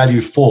the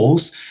value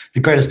falls, the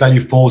greatest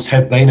value falls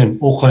have been in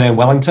Auckland and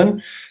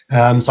Wellington.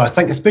 So I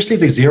think especially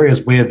these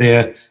areas where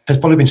there has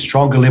probably been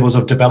stronger levels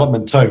of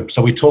development too.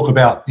 So we talk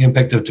about the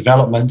impact of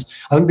development.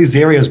 I think these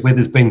areas where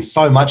there's been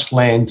so much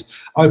land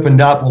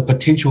opened up or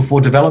potential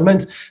for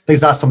development,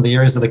 these are some of the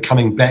areas that are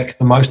coming back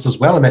the most as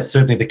well. And that's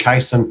certainly the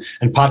case in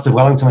parts of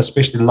Wellington,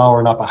 especially Lower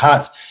and Upper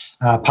Hutt.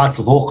 Parts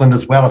of Auckland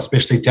as well,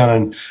 especially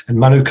down in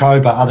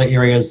Manukau, but other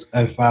areas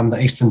of the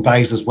Eastern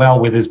Bays as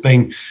well, where there's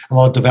been a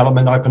lot of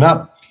development open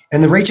up.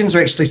 And the regions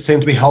actually seem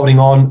to be holding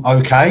on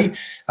okay.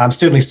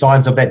 Certainly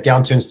signs of that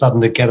downturn starting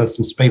to gather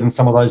some speed in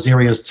some of those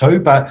areas too.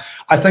 But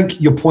I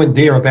think your point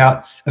there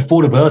about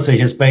affordability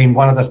has been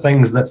one of the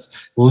things that's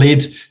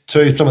led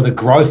to some of the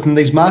growth in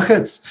these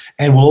markets,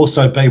 and will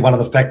also be one of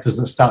the factors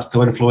that starts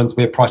to influence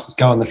where prices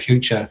go in the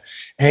future.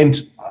 And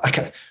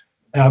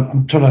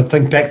I'm trying to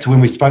think back to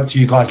when we spoke to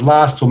you guys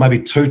last, or maybe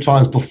 2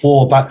 times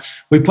before, but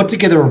we put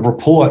together a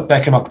report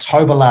back in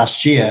October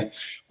last year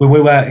where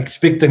we were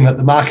expecting that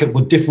the market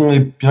would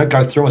definitely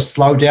go through a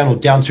slowdown or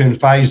downturn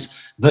phase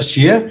this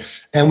year.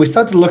 And we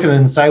started to look at it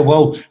and say,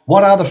 well,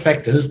 what are the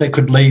factors that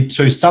could lead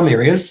to some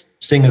areas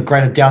seeing a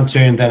greater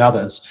downturn than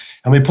others?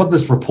 And we put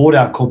this report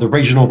out called the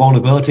Regional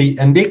Vulnerability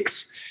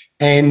Index,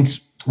 and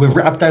we've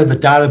updated the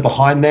data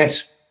behind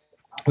that.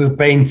 We've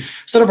been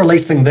sort of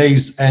releasing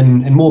these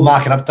in more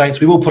market updates.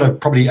 We will put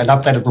probably an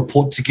updated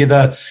report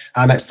together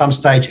at some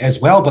stage as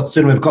well, but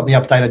certainly we've got the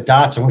updated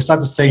data, and we start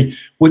to see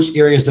which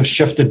areas have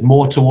shifted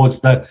more towards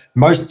the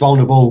most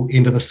vulnerable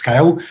end of the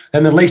scale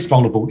than the least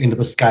vulnerable end of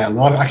the scale.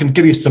 And I can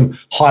give you some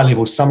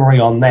high-level summary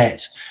on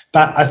that.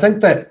 But I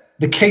think that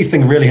the key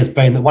thing really has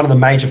been that one of the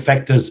major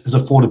factors is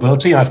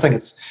affordability, and I think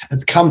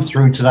it's come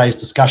through today's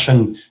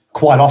discussion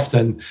quite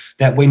often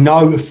that we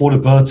know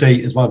affordability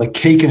is one of the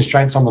key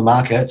constraints on the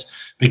market,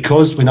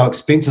 because we know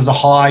expenses are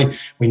high,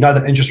 we know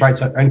that interest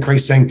rates are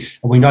increasing,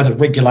 and we know that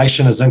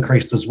regulation has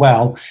increased as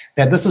well,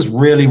 that this is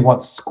really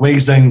what's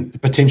squeezing the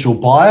potential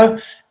buyer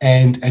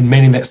and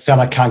meaning that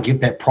seller can't get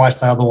that price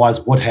they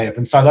otherwise would have.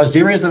 And so those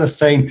areas that have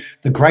seen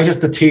the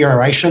greatest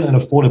deterioration in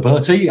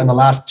affordability in the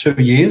last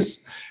 2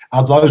 years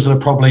are those that are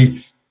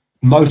probably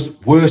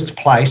worst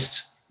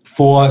placed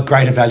for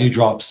greater value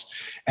drops.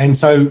 And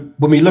so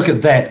when we look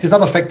at that, there's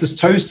other factors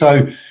too.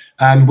 So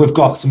we've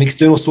got some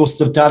external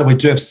sources of data. We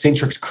do have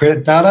Centrix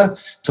credit data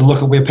to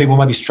look at where people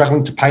may be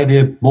struggling to pay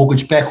their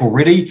mortgage back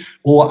already,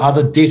 or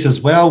other debt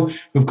as well.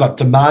 We've got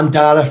demand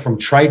data from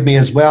TradeMe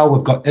as well.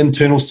 We've got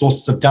internal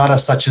sources of data,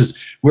 such as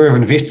where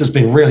investors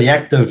been really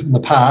active in the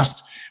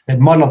past that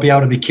might not be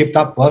able to be kept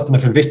up with. And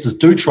if investors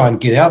do try and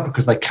get out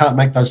because they can't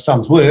make those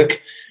sums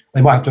work,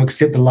 they might have to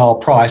accept the lower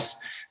price.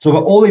 So we've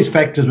got all these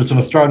factors we're sort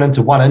of thrown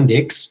into one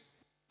index.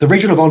 The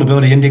Regional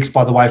Vulnerability Index,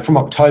 by the way, from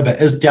October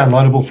is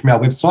downloadable from our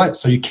website,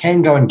 so you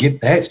can go and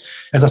get that.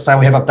 As I say,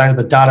 we have updated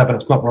the data, but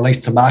it's not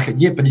released to market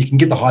yet, but you can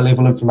get the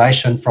high-level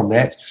information from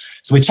that.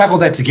 So we chuck all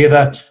that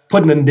together,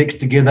 put an index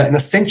together, and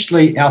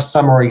essentially our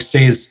summary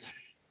says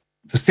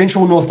the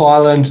Central North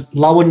Island,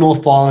 Lower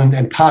North Island,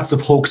 and parts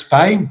of Hawke's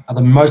Bay are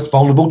the most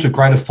vulnerable to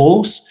greater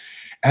falls.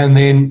 And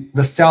then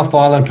the South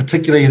Island,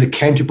 particularly the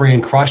Canterbury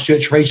and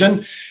Christchurch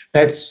region,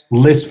 that's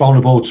less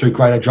vulnerable to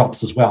greater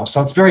drops as well. So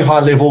it's very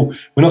high level.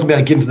 We're not going to be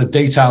able to get into the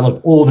detail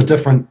of all the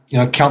different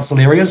council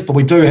areas, but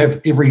we do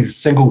have every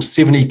single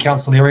 70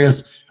 council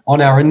areas on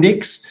our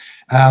index,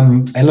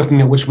 and looking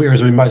at which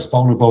areas are most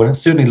vulnerable. And it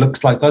certainly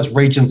looks like those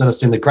regions that have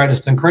seen the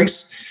greatest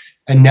increase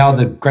and now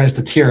the greatest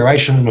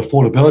deterioration in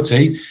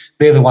affordability,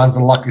 they're the ones that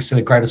are likely to see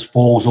the greatest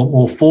falls,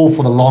 or fall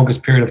for the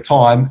longest period of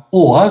time,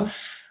 or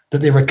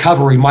that their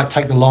recovery might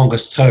take the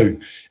longest too.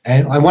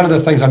 And one of the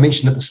things I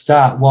mentioned at the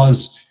start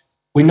was,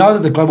 we know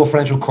that the global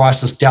financial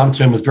crisis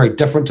downturn was very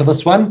different to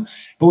this one,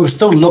 but we've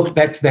still looked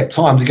back to that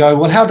time to go,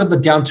 well, how did the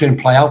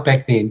downturn play out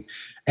back then?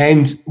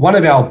 And one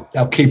of our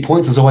key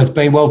points has always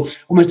been, well,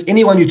 almost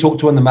anyone you talk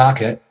to in the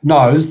market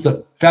knows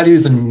that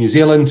values in New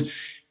Zealand,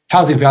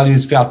 housing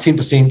values fell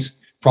 10%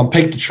 from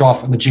peak to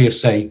trough in the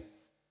GFC.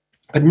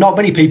 But not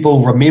many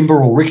people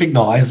remember or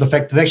recognise the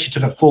fact that it actually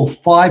took a full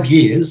 5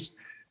 years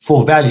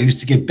for values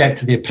to get back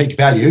to their peak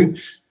value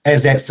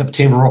as at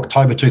September or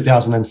October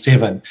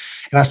 2007.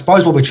 And I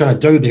suppose what we're trying to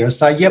do there is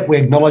say, yep, we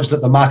acknowledge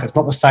that the market's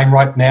not the same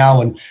right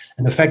now, and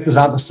the factors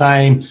aren't the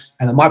same,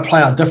 and it might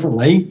play out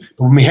differently.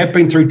 But when we have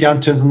been through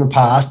downturns in the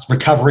past,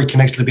 recovery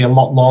can actually be a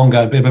lot longer,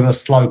 a bit of a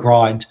slow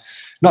grind.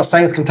 Not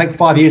saying it's going to take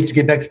 5 years to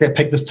get back to that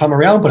peak this time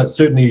around, but it's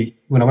certainly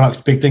we're not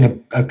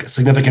expecting a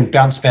significant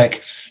bounce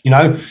back,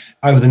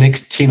 over the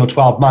next 10 or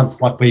 12 months,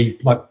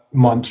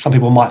 some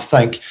people might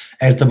think,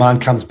 as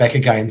demand comes back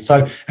again.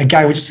 So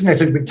again, we're just in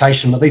that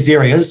expectation that these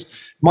areas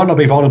might not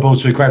be vulnerable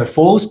to greater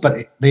falls,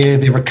 but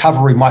their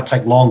recovery might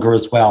take longer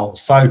as well.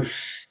 So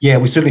yeah,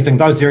 we certainly think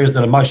those areas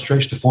that are most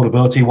stretched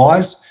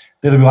affordability-wise,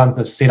 they're the ones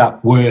that set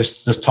up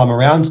worst this time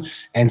around,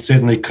 and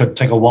certainly could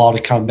take a while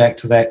to come back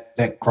to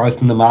that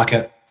growth in the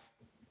market.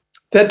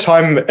 That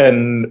time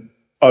in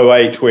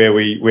 2008 where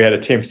we had a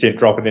 10%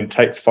 drop and then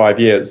takes 5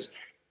 years,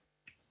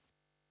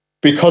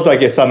 because I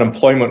guess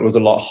unemployment was a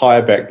lot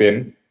higher back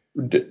then,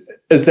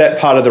 is that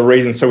part of the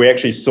reason? So we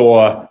actually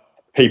saw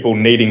people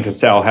needing to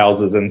sell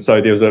houses, and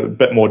so there was a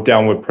bit more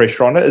downward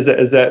pressure on it. Is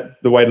that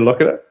the way to look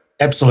at it?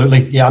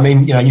 Absolutely. Yeah, I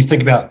mean, you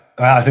think about,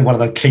 I think one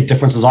of the key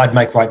differences I'd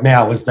make right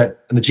now is that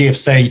in the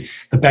GFC,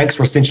 the banks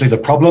were essentially the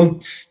problem.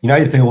 You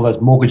think of all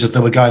those mortgages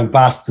that were going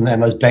bust and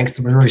those banks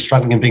that were really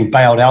struggling and being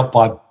bailed out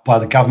by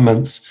the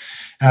governments.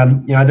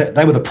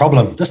 They were the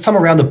problem. This time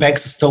around, the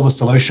banks are still the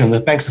solution. The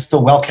banks are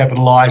still well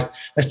capitalized.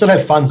 They still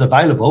have funds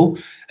available.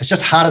 It's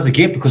just harder to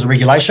get because of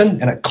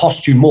regulation, and it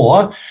costs you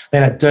more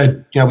than it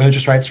did, when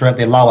interest rates were at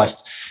their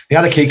lowest. The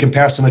other key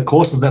comparison, of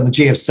course, is that in the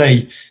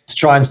GFC, to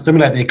try and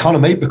stimulate the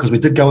economy, because we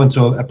did go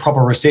into a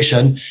proper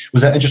recession,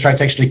 was that interest rates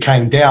actually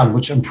came down,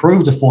 which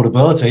improved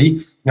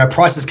affordability.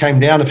 Prices came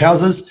down of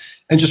houses,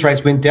 interest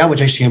rates went down, which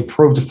actually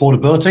improved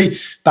affordability,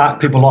 but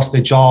people lost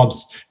their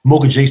jobs.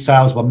 Mortgagee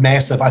sales were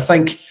massive. I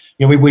think,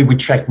 we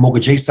tracked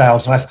mortgagee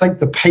sales, and I think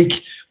the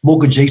peak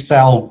mortgagee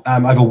sale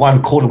over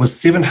one quarter was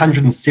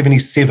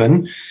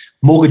 777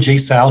 mortgagee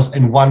sales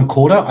in one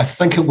quarter. I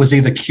think it was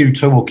either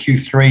Q2 or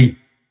Q3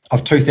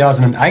 of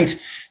 2008,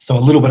 so a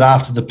little bit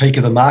after the peak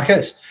of the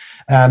market.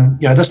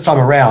 This time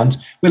around,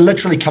 we're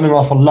literally coming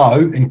off a low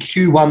in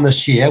Q1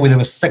 this year where there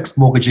were 6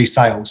 mortgagee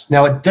sales.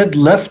 Now, it did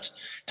lift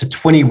to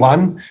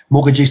 21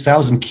 mortgagee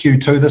sales in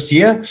Q2 this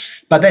year,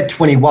 but that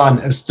 21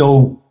 is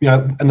still,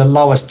 in the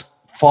lowest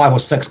 5 or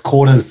 6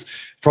 quarters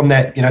from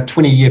that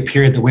 20-year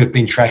period that we've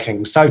been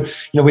tracking. So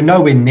we're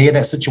nowhere near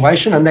that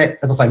situation, and that,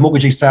 as I say,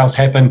 mortgagee sales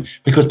happen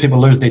because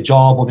people lose their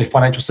job or their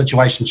financial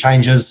situation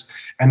changes,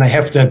 and they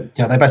have to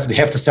they basically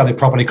have to sell their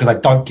property because they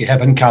don't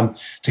have income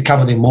to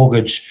cover their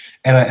mortgage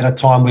at a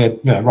time where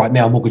right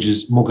now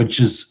mortgages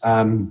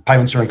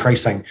payments are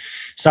increasing.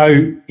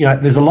 So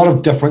there's a lot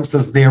of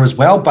differences there as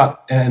well,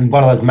 but and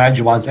one of those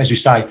major ones, as you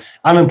say,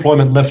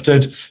 unemployment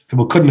lifted,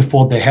 people couldn't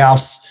afford their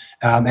house.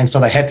 And so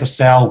they had to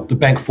sell. The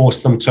bank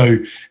forced them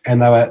to,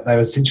 and they were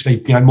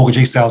essentially,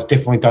 mortgagee sales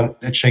definitely don't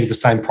achieve the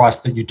same price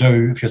that you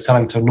do if you're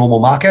selling to a normal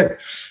market,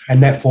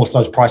 and that forced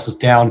those prices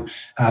down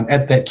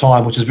at that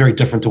time, which is very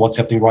different to what's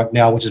happening right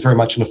now, which is very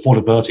much an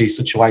affordability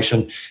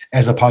situation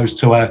as opposed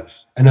to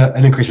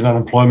an increase in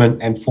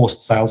unemployment and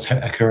forced sales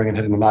occurring and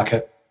hitting the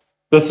market.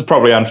 This is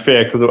probably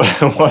unfair because it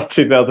was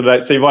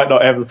 2008, so you might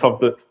not have this off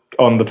the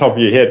top of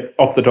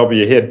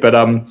your head, but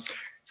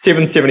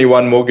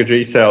 771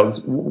 mortgagee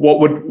sales.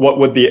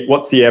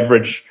 What's the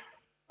average?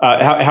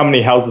 How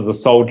many houses are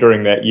sold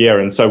during that year?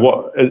 And so,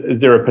 what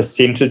is there a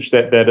percentage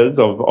that is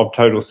of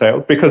total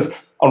sales? Because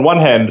on one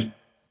hand,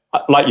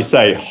 like you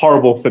say,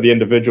 horrible for the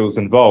individuals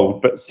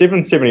involved, but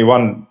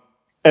 771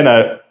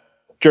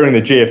 during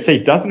the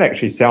GFC doesn't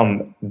actually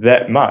sound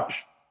that much.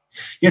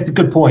 Yeah, it's a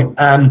good point.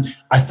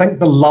 I think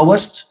the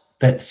lowest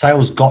that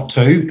sales got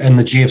to in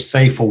the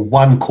GFC for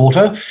one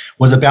quarter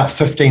was about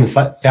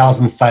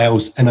 15,000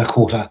 sales in a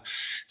quarter.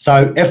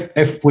 So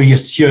if we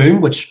assume,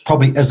 which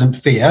probably isn't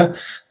fair,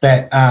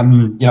 that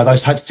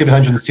those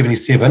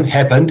 777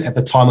 happened at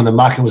the time when the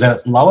market was at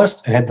its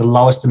lowest and had the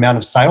lowest amount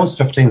of sales,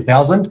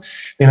 15,000,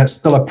 then it's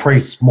still a pretty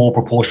small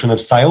proportion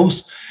of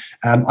sales.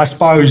 I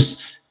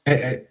suppose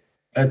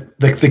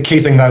the key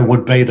thing, though,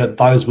 would be that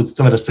those would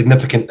still have a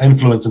significant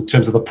influence in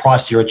terms of the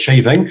price you're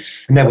achieving,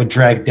 and that would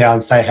drag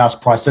down, say, house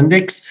price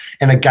index.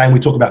 And again, we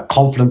talk about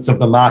confidence of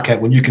the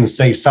market. When you can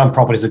see some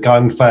properties are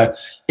going for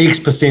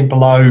X%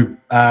 below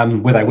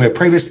where they were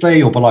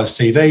previously, or below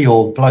CV,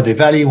 or below their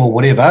value, or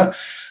whatever,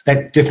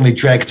 that definitely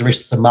drags the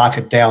rest of the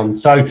market down.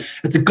 So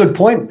it's a good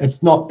point.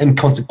 It's not an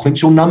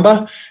inconsequential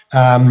number,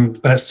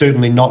 but it's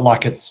certainly not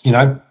like it's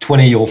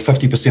 20 or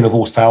 50% of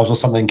all sales or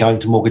something going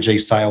to mortgagee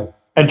sale.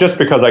 And just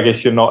because I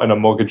guess you're not in a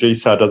mortgagee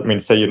sale doesn't mean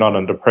to say you're not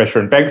under pressure.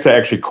 And banks are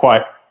actually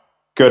quite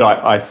good,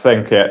 I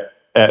think,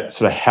 at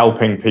sort of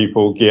helping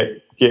people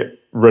get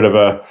rid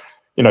of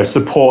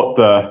support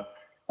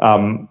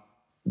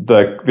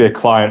their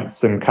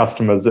clients and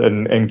customers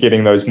in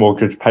getting those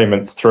mortgage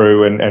payments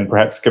through, and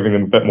perhaps giving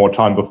them a bit more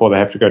time before they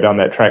have to go down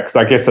that track. Because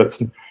I guess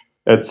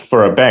it's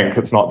for a bank,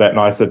 it's not that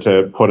nicer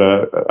to put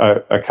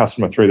a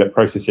customer through that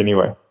process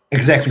anyway.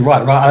 Exactly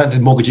right. I don't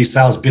think mortgagee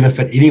sales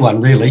benefit anyone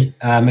really,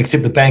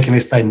 except the bank,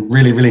 unless they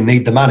really, really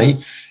need the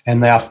money,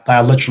 and they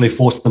are literally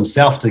forced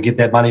themselves to get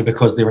that money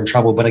because they're in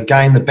trouble. But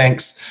again, the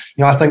banks,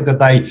 I think that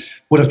they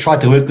would have tried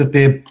to work with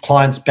their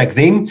clients back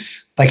then.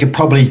 they could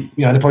probably,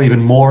 they're probably even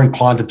more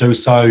inclined to do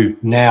so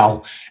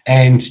now.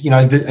 And,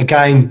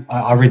 again,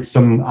 I read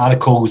some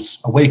articles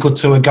a week or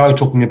two ago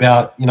talking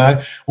about,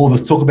 all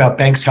this talk about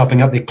banks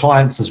helping out their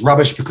clients is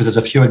rubbish, because there's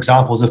a few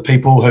examples of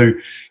people who,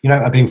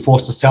 are being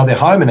forced to sell their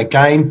home. And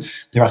again,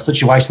 there are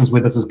situations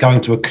where this is going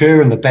to occur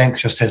and the bank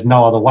just has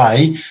no other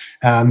way,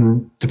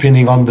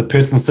 depending on the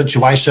person's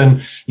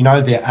situation,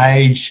 their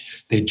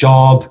age, their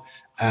job,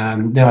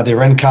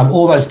 their income.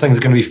 All those things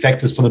are going to be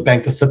factors for the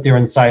bank to sit there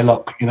and say,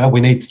 look, we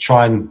need to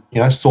try and,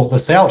 sort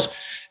this out.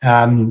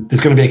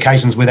 There's going to be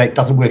occasions where that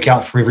doesn't work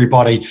out for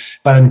everybody,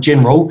 but in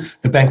general,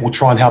 the bank will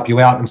try and help you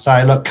out and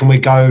say, look, can we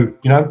go,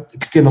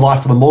 extend the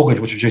life of the mortgage,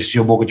 which reduces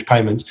your mortgage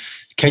payment?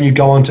 Can you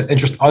go on to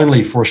interest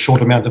only for a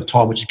short amount of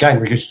time, which again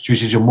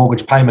reduces your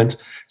mortgage payment,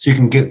 so you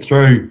can get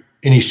through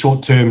any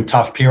short-term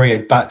tough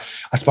period? But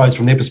I suppose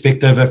from their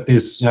perspective, if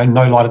there's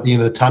no light at the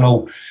end of the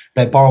tunnel,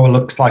 that borrower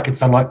looks like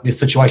it's unlike their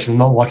situation is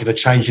not likely to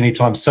change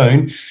anytime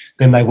soon,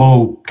 then they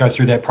will go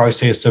through that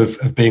process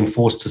of being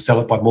forced to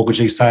sell it by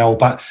mortgagee sale.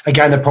 But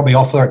again, they'll probably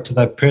offer it to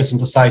the person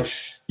to say,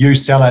 you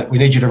sell it, we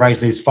need you to raise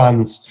these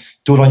funds,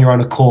 do it on your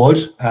own accord,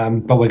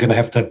 but we're going to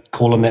have to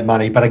call in that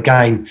money. But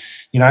again,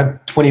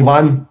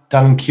 21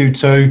 done in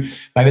Q2,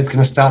 maybe it's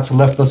going to start to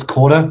lift this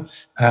quarter,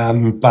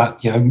 but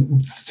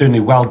certainly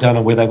well done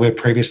on where they were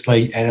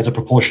previously, and as a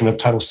proportion of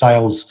total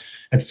sales,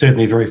 it's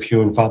certainly very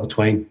few and far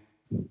between.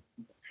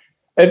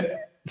 And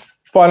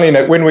finally,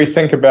 Nick, when we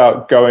think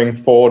about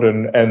going forward,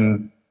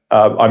 and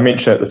I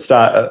mentioned at the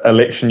start,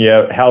 election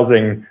year,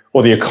 housing,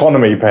 or the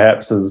economy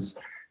perhaps, is,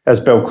 as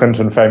Bill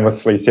Clinton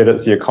famously said,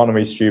 it's the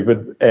economy,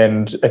 stupid.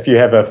 And if you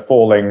have a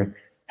falling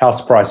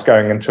house price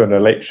going into an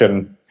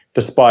election,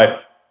 despite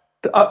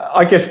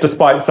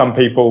some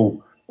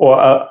people, or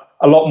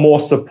a lot more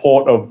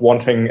support of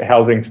wanting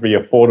housing to be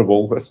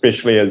affordable,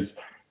 especially as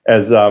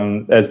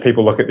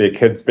people look at their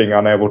kids being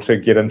unable to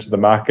get into the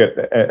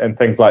market and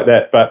things like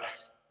that. But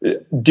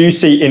do you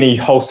see any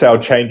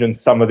wholesale change in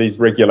some of these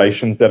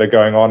regulations that are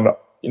going on,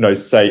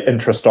 say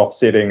interest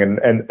offsetting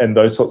and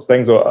those sorts of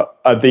things, or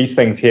are these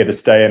things here to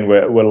stay, and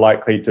we're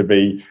likely to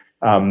be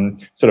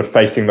sort of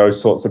facing those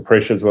sorts of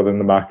pressures within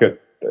the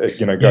market?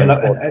 Going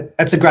forward?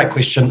 That's a great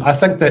question. I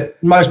think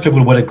that most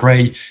people would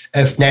agree,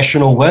 if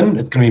National win,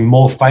 it's going to be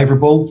more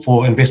favourable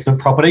for investment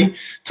property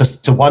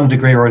to one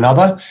degree or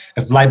another.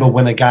 If Labor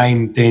win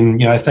again, then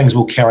things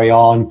will carry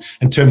on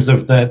in terms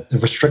of the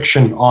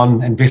restriction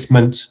on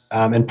investment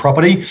in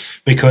property,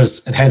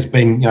 because it has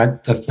been,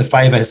 the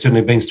favour has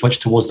certainly been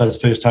switched towards those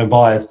first home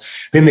buyers.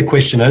 Then the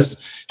question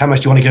is, how much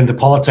do you want to get into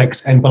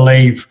politics and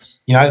believe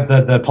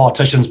the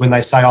politicians when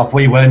they say, if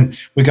we win,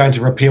 we're going to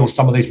repeal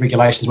some of these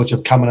regulations which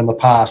have come in the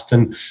past?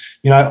 And,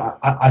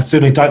 I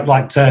certainly don't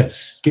like to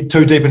get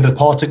too deep into the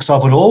politics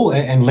of it all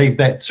and leave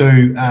that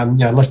to,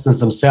 listeners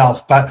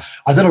themselves. But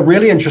I did a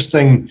really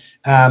interesting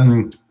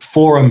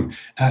forum.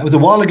 It was a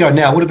while ago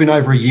now, it would have been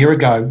over a year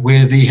ago,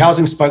 where the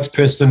housing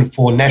spokesperson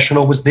for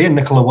National was there,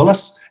 Nicola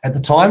Willis at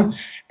the time,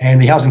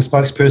 and the housing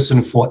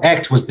spokesperson for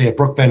ACT was there,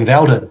 Brooke Van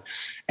Velden.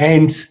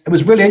 And it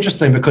was really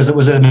interesting because it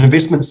was an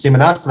investment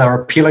seminar, so they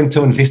were appealing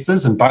to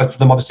investors, and both of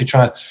them obviously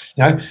trying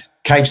to,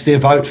 cage their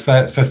vote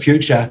for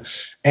future.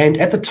 And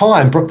at the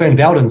time, Brooke Van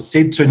Velden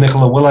said to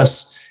Nicola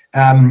Willis,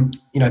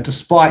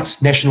 despite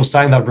National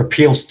saying they'd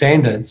repeal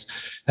standards,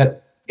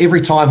 that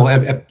every time or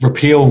a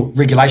repeal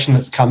regulation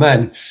that's come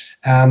in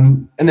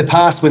the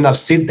past, when they've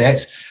said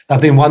that,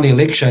 they've then won the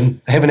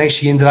election, they haven't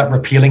actually ended up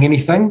repealing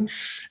anything.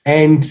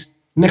 And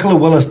Nicola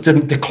Willis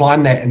didn't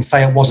decline that and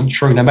say it wasn't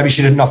true. Now, maybe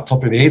she didn't off the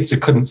top of her head, so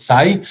couldn't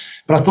say,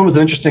 but I thought it was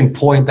an interesting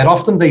point that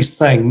often these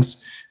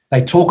things,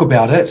 they talk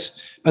about it,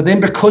 but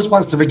then because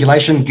once the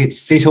regulation gets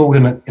settled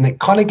and it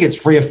kind of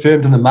gets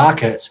reaffirmed in the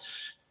market,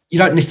 you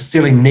don't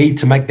necessarily need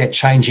to make that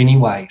change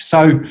anyway.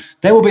 So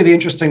that will be the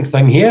interesting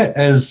thing here,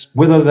 is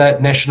whether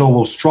that National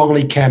will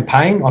strongly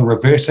campaign on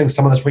reversing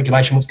some of this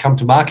regulation that's come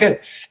to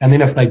market. And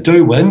then if they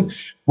do win,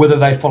 whether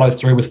they follow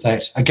through with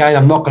that. Again,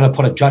 I'm not going to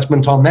put a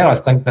judgment on that. I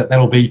think that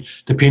that'll be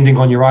depending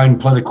on your own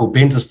political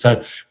bent as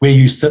to where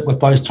you sit with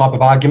those type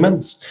of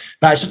arguments.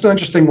 But it's just an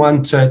interesting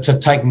one to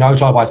take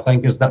note of, I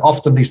think, is that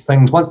often these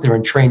things, once they're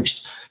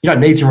entrenched, you don't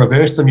need to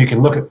reverse them. You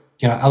can look at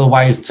other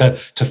ways to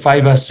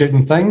favour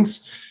certain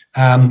things,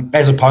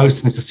 as opposed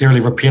to necessarily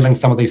repealing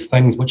some of these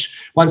things, which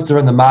once they're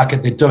in the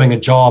market, they're doing a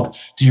job.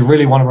 Do you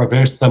really want to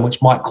reverse them,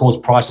 which might cause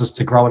prices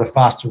to grow at a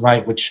faster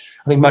rate, which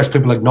I think most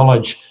people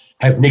acknowledge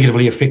have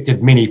negatively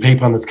affected many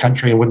people in this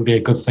country and wouldn't be a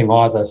good thing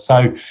either.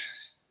 So,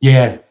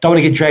 yeah, don't want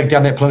to get dragged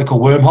down that political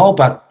wormhole,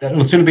 but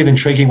it'll certainly be an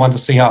intriguing one to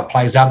see how it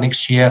plays out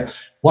next year,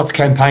 what's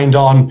campaigned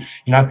on,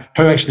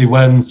 who actually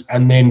wins,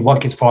 and then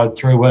what gets followed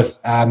through with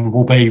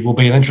will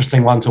be an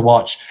interesting one to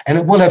watch. And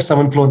it will have some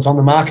influence on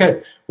the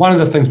market. One of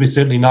the things we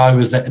certainly know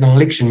is that in an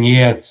election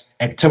year,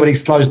 activity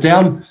slows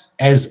down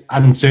as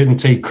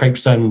uncertainty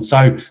creeps in.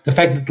 So the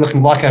fact that it's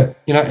looking like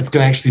it's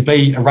going to actually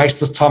be a race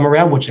this time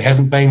around, which it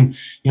hasn't been,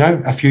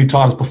 a few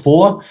times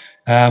before,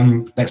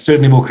 that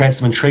certainly will create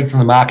some intrigue in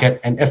the market.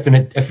 And if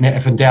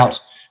in doubt,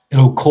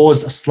 it'll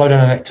cause a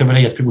slowdown in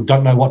activity as people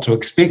don't know what to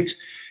expect.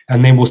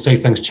 and then we'll see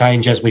things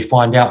change as we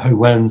find out who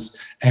wins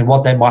and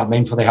what that might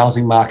mean for the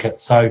housing market.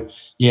 So,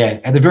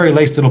 yeah, at the very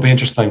least, it'll be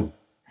interesting.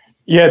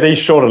 Yeah, these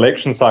short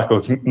election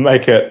cycles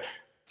make it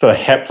sort of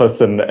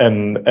hapless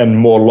in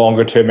more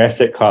longer term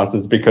asset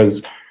classes,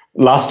 because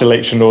last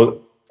election,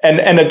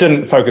 and it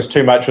didn't focus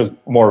too much, it was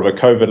more of a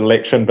COVID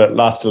election, but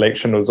last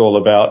election was all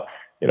about,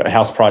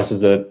 house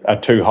prices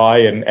are too high,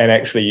 and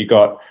actually you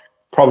got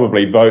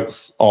probably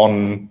votes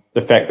on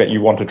the fact that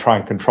you want to try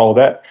and control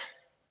that.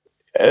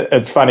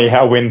 It's funny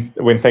how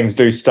when things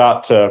do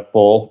start to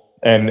fall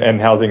and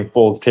housing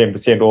falls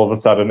 10%, all of a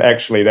sudden,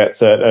 actually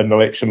that's an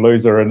election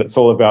loser, and it's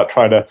all about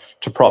trying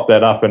to prop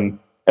that up. And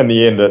in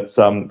the end, it's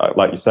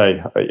like you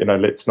say,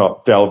 let's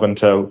not delve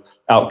into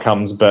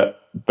outcomes, but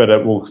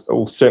it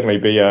will certainly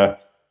be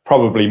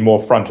probably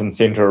more front and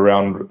center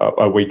around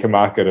a weaker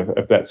market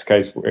if that's the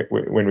case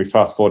when we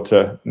fast forward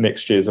to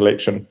next year's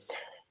election.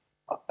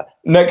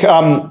 Nick,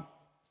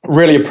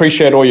 really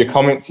appreciate all your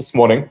comments this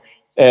morning,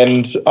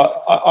 and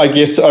I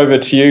guess over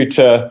to you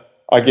to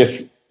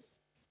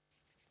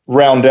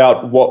round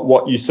out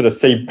what you sort of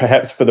see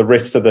perhaps for the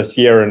rest of this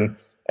year,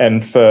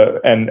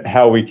 and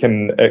how we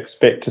can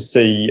expect to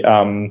see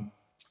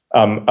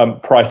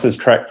prices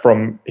track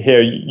from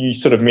here. You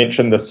sort of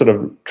mentioned this sort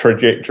of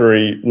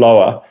trajectory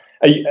lower.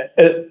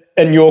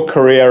 In your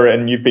career,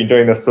 and you've been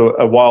doing this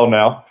a while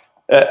now,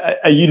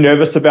 are you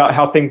nervous about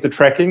how things are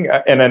tracking?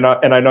 And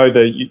I know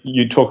that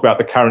you talk about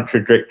the current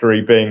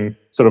trajectory being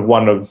sort of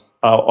one of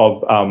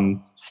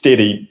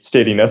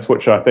steadiness,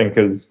 which I think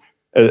is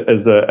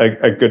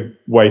a good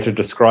way to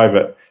describe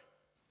it.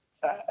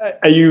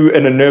 Are you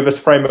in a nervous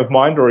frame of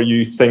mind, or are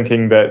you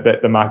thinking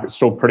that the market's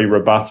still pretty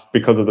robust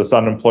because of this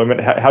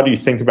unemployment? How do you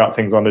think about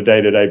things on a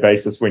day-to-day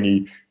basis when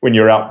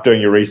you're out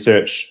doing your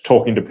research,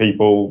 talking to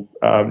people,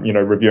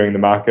 reviewing the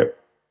market?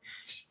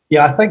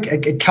 Yeah, I think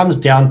it comes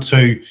down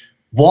to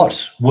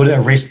what would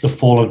arrest the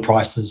fall in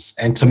prices,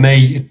 and to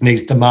me, it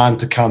needs demand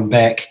to come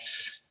back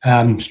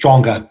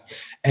stronger,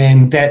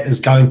 and that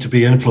is going to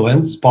be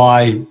influenced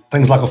by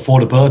things like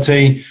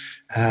affordability.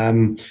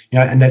 And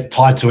that's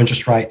tied to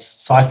interest rates.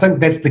 So I think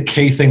that's the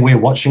key thing we're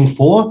watching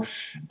for.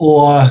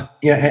 Or,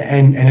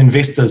 and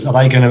investors, are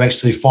they going to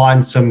actually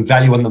find some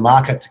value in the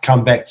market to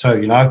come back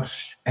to,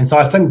 And so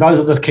I think those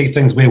are the key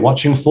things we're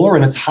watching for.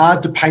 And it's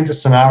hard to paint a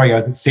scenario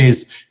that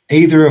says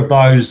either of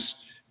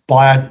those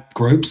buyer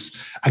groups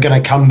are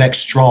going to come back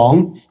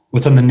strong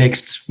within the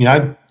next,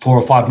 4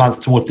 or 5 months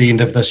towards the end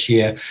of this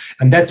year.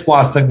 And that's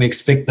why I think we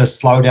expect this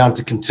slowdown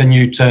to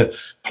continue to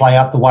play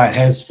out the way it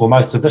has for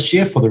most of this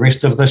year, for the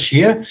rest of this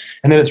year.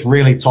 And then it's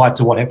really tied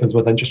to what happens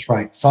with interest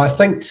rates. So I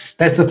think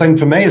that's the thing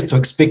for me, is to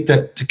expect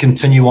it to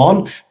continue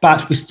on.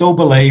 But we still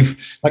believe,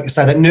 like I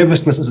say, that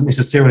nervousness isn't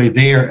necessarily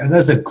there. It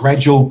is a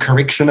gradual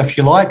correction, if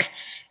you like,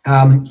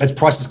 as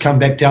prices come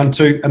back down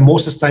to a more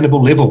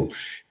sustainable level.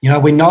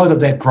 We know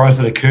that growth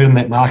that occurred in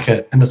this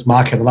market in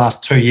the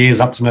last 2 years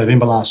up to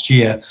November last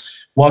year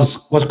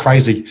was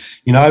crazy.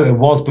 It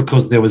was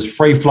because there was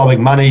free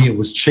flowing money. It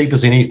was cheap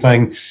as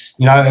anything.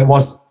 It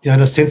was,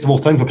 the sensible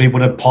thing for people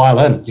to pile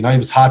in. It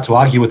was hard to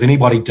argue with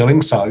anybody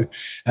doing so,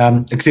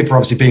 except for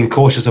obviously being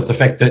cautious of the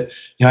fact that,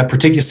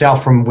 protect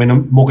yourself from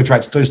when mortgage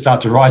rates do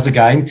start to rise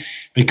again,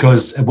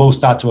 because it will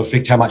start to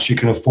affect how much you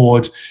can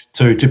afford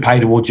to pay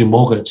towards your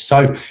mortgage.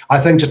 So I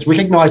think just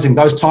recognizing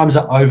those times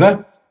are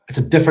over. It's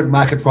a different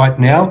market right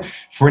now.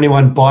 For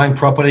anyone buying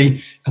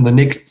property in the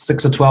next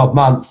 6 or 12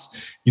 months,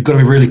 you've got to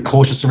be really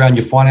cautious around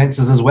your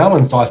finances as well.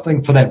 And so I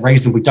think for that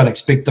reason, we don't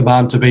expect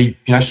demand to be,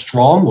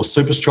 strong or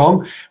super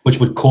strong, which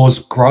would cause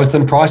growth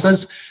in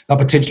prices. But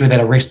potentially that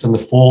arrest in the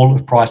fall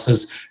of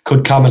prices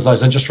could come as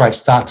those interest rates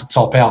start to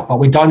top out. But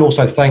we don't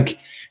also think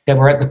that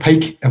we're at the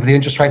peak of the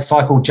interest rate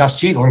cycle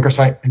just yet, or interest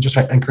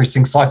rate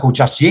increasing cycle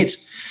just yet.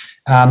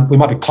 We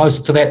might be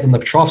closer to that than the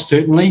trough,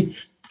 certainly.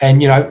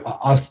 And,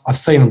 I've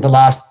seen in the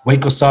last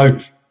week or so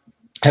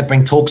have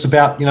been talks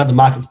about, the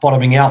market's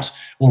bottoming out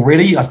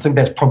already. I think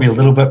that's probably a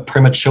little bit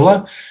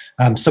premature,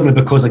 simply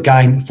because,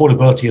 again,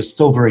 affordability is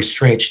still very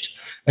stretched.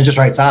 Interest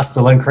rates are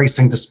still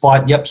increasing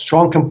despite,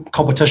 strong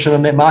competition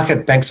in that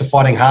market. Banks are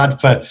fighting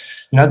hard for,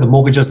 the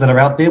mortgages that are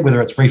out there,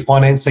 whether it's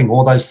refinancing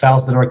or those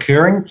sales that are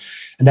occurring.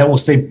 And that will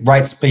see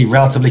rates be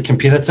relatively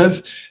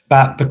competitive.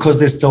 But because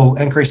there's still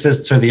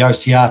increases to the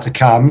OCR to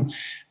come,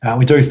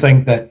 we do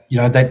think that,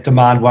 that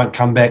demand won't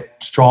come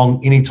back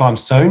strong anytime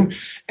soon.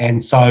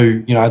 And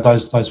so,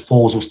 those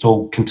falls will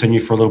still continue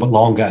for a little bit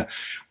longer.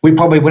 We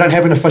don't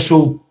have an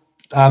official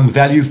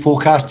value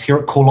forecast here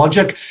at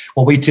CoreLogic.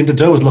 What we tend to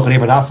do is look at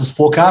everyone else's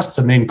forecasts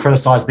and then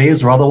criticise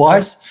theirs or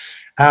otherwise.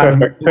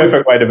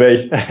 Perfect way to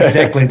be.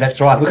 Exactly,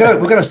 that's right. We've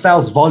got a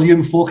sales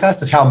volume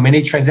forecast of how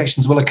many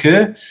transactions will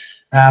occur,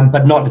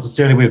 but not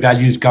necessarily where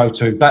values go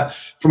to. But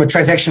from a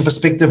transaction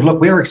perspective,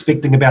 look, we're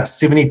expecting about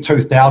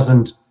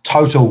 72,000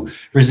 total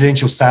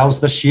residential sales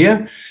this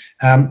year.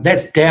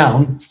 That's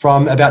down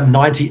from about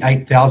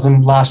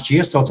 98,000 last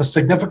year. So it's a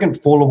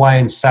significant fall away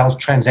in sales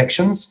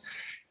transactions.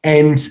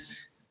 And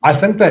I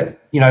think that,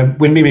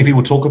 when many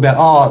people talk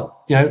about,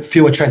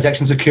 fewer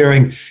transactions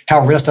occurring,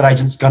 how real estate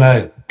agents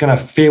going to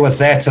fare with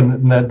that,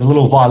 and the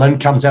little violin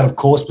comes out, of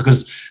course,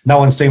 because no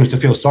one seems to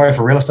feel sorry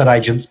for real estate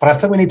agents. But I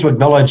think we need to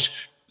acknowledge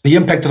the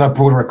impact on our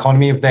broader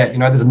economy of that.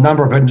 There's a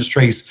number of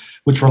industries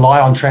which rely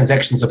on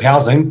transactions of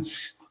housing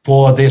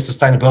for their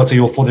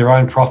sustainability or for their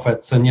own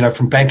profits, and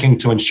from banking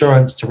to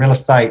insurance to real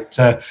estate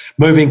to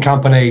moving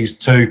companies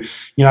to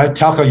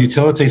telco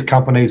utilities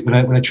companies. When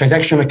a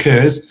transaction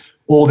occurs,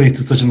 all these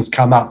decisions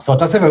come up. So it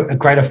does have a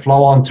greater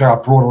flow on to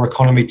our broader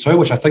economy too,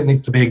 which I think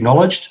needs to be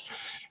acknowledged.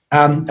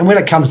 And when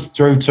it comes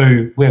through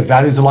to where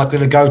values are likely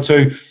to go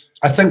to,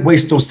 I think we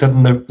still sit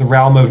in the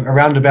realm of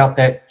around about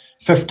that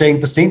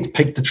 15%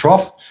 peak to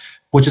trough,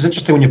 which is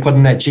interesting when you put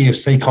in that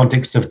GFC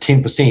context of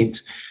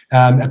 10%.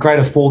 A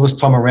greater fall this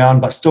time around,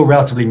 but still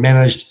relatively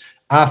managed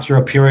after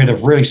a period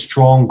of really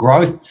strong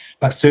growth,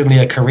 but certainly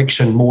a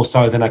correction more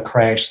so than a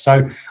crash.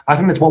 So I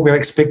think that's what we're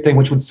expecting,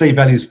 which would see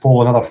values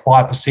fall another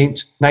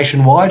 5%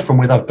 nationwide from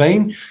where they've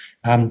been.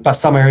 But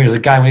some areas,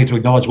 again, we need to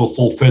acknowledge will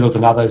fall further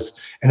than others.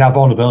 And our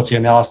vulnerability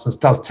analysis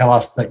does tell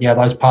us that,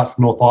 those parts of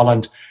North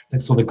Island that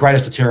saw the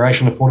greatest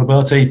deterioration in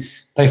affordability,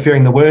 they're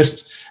faring the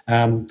worst,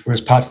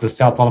 whereas parts of the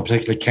South Island,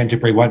 particularly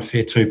Canterbury, won't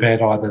fare too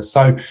bad either.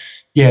 So,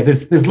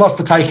 there's lots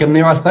to take in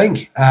there, I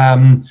think.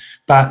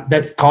 But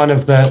that's kind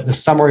of the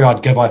summary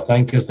I'd give, I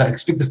think, is that I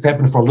expect this to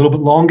happen for a little bit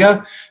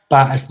longer,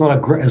 but it's not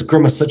as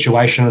grim a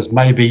situation as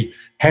maybe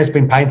has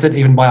been painted,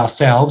 even by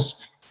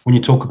ourselves, when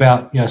you talk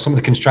about, some of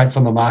the constraints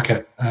on the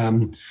market.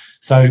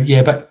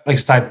 But like I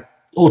say,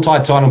 all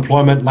tied to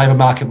unemployment, labour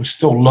market, which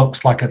still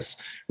looks like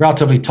it's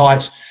relatively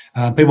tight.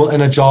 People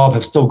in a job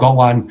have still got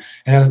one,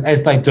 and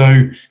as they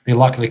do, they're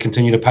likely to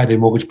continue to pay their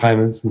mortgage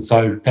payments, and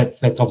so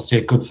that's obviously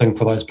a good thing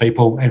for those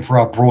people and for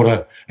our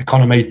broader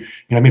economy.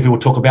 Many people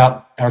talk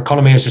about our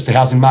economy as just a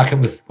housing market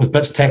with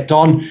bits tacked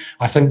on.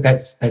 I think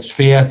that's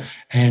fair,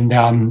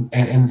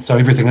 and so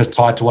everything is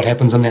tied to what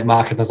happens in that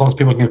market. And as long as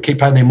people can keep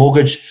paying their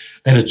mortgage,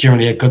 that is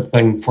generally a good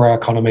thing for our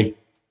economy.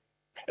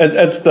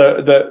 It's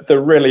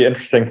the really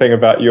interesting thing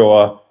about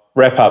your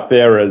wrap up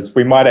there is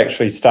we might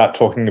actually start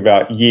talking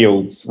about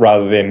yields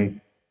rather than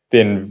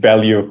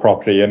value of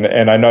property.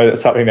 And I know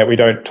that's something that we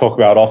don't talk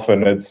about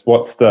often. It's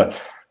what's the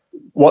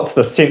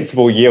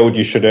sensible yield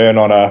you should earn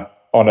on a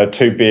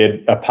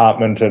 2-bed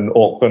apartment in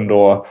Auckland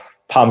or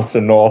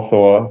Palmerston North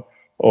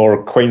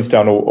or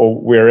Queenstown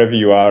or wherever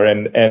you are.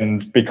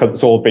 And because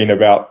it's all been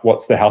about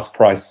what's the house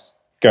price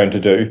going to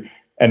do.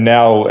 And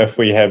now if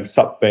we have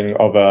something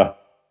of a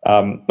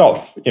might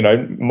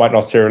not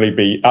necessarily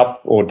be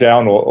up or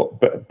down,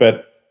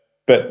 but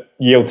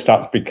yield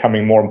starts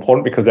becoming more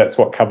important because that's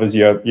what covers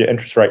your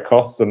interest rate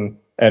costs and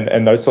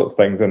those sorts of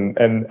things,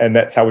 and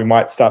that's how we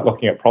might start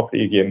looking at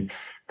property again.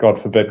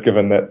 God forbid,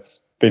 given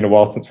that's been a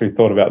while since we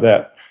thought about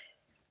that.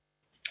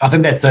 I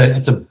think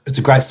it's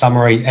a great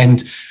summary,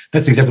 and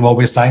that's exactly what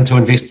we're saying to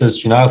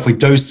investors. If we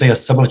do see a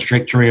similar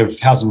trajectory of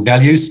housing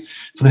values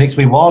for the next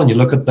wee while, and you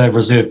look at the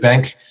Reserve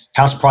Bank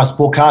house price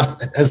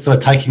forecast, it is sort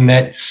of taking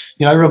that,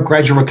 real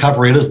gradual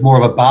recovery. It is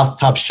more of a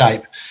bathtub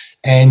shape.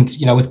 And,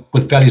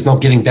 with values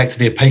not getting back to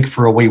their peak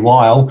for a wee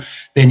while,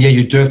 then,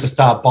 you do have to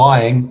start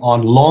buying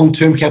on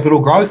long-term capital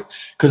growth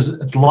because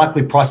it's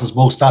likely prices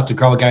will start to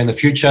grow again in the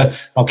future.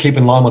 They'll keep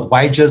in line with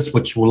wages,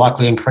 which will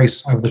likely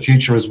increase over the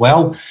future as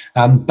well.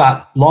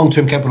 But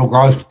long-term capital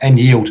growth and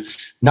yield,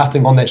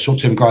 nothing on that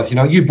short-term growth.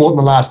 You bought in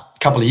the last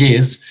couple of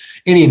years,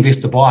 any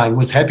investor buying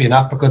was happy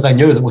enough because they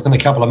knew that within a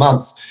couple of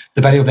months,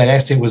 the value of that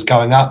asset was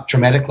going up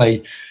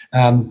dramatically.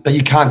 But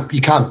you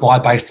can't buy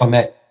based on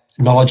that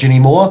knowledge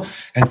anymore.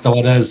 And so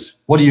it is,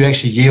 what do you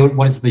actually yield?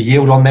 What is the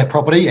yield on that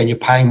property? And you're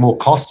paying more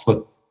costs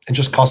with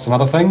interest costs and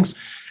other things.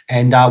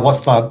 And what's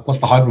the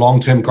hope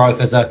long-term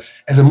growth as a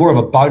more of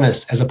a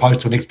bonus as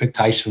opposed to an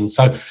expectation.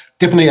 So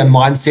definitely a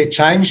mindset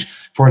change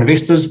for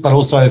investors, but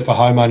also for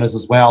homeowners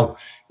as well.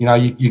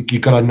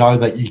 You've got to know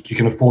that you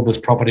can afford this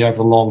property over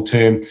the long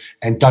term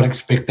and don't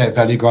expect that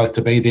value growth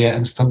to be there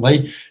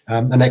instantly.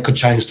 And that could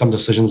change some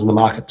decisions in the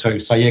market too.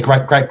 So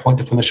great point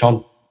to finish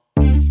on.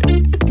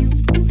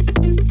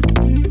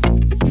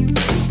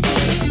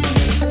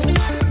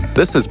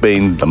 This has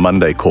been the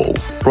Monday Call,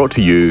 brought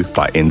to you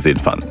by NZ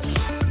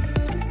Funds.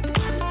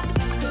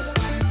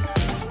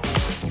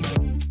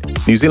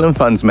 New Zealand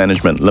Funds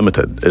Management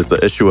Limited is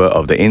the issuer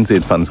of the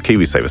NZ Funds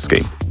KiwiSaver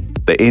scheme,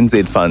 the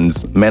NZ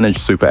Funds Managed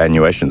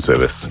Superannuation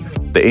Service,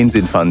 the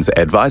NZ Funds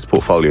Advised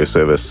Portfolio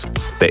Service,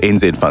 the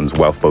NZ Funds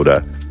Wealth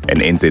Builder, and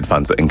NZ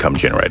Funds Income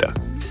Generator.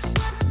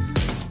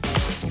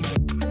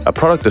 A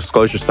product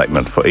disclosure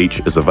statement for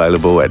each is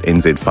available at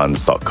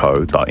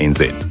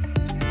nzfunds.co.nz.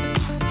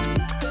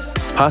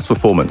 Past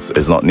performance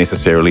is not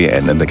necessarily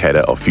an indicator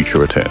of future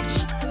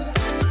returns.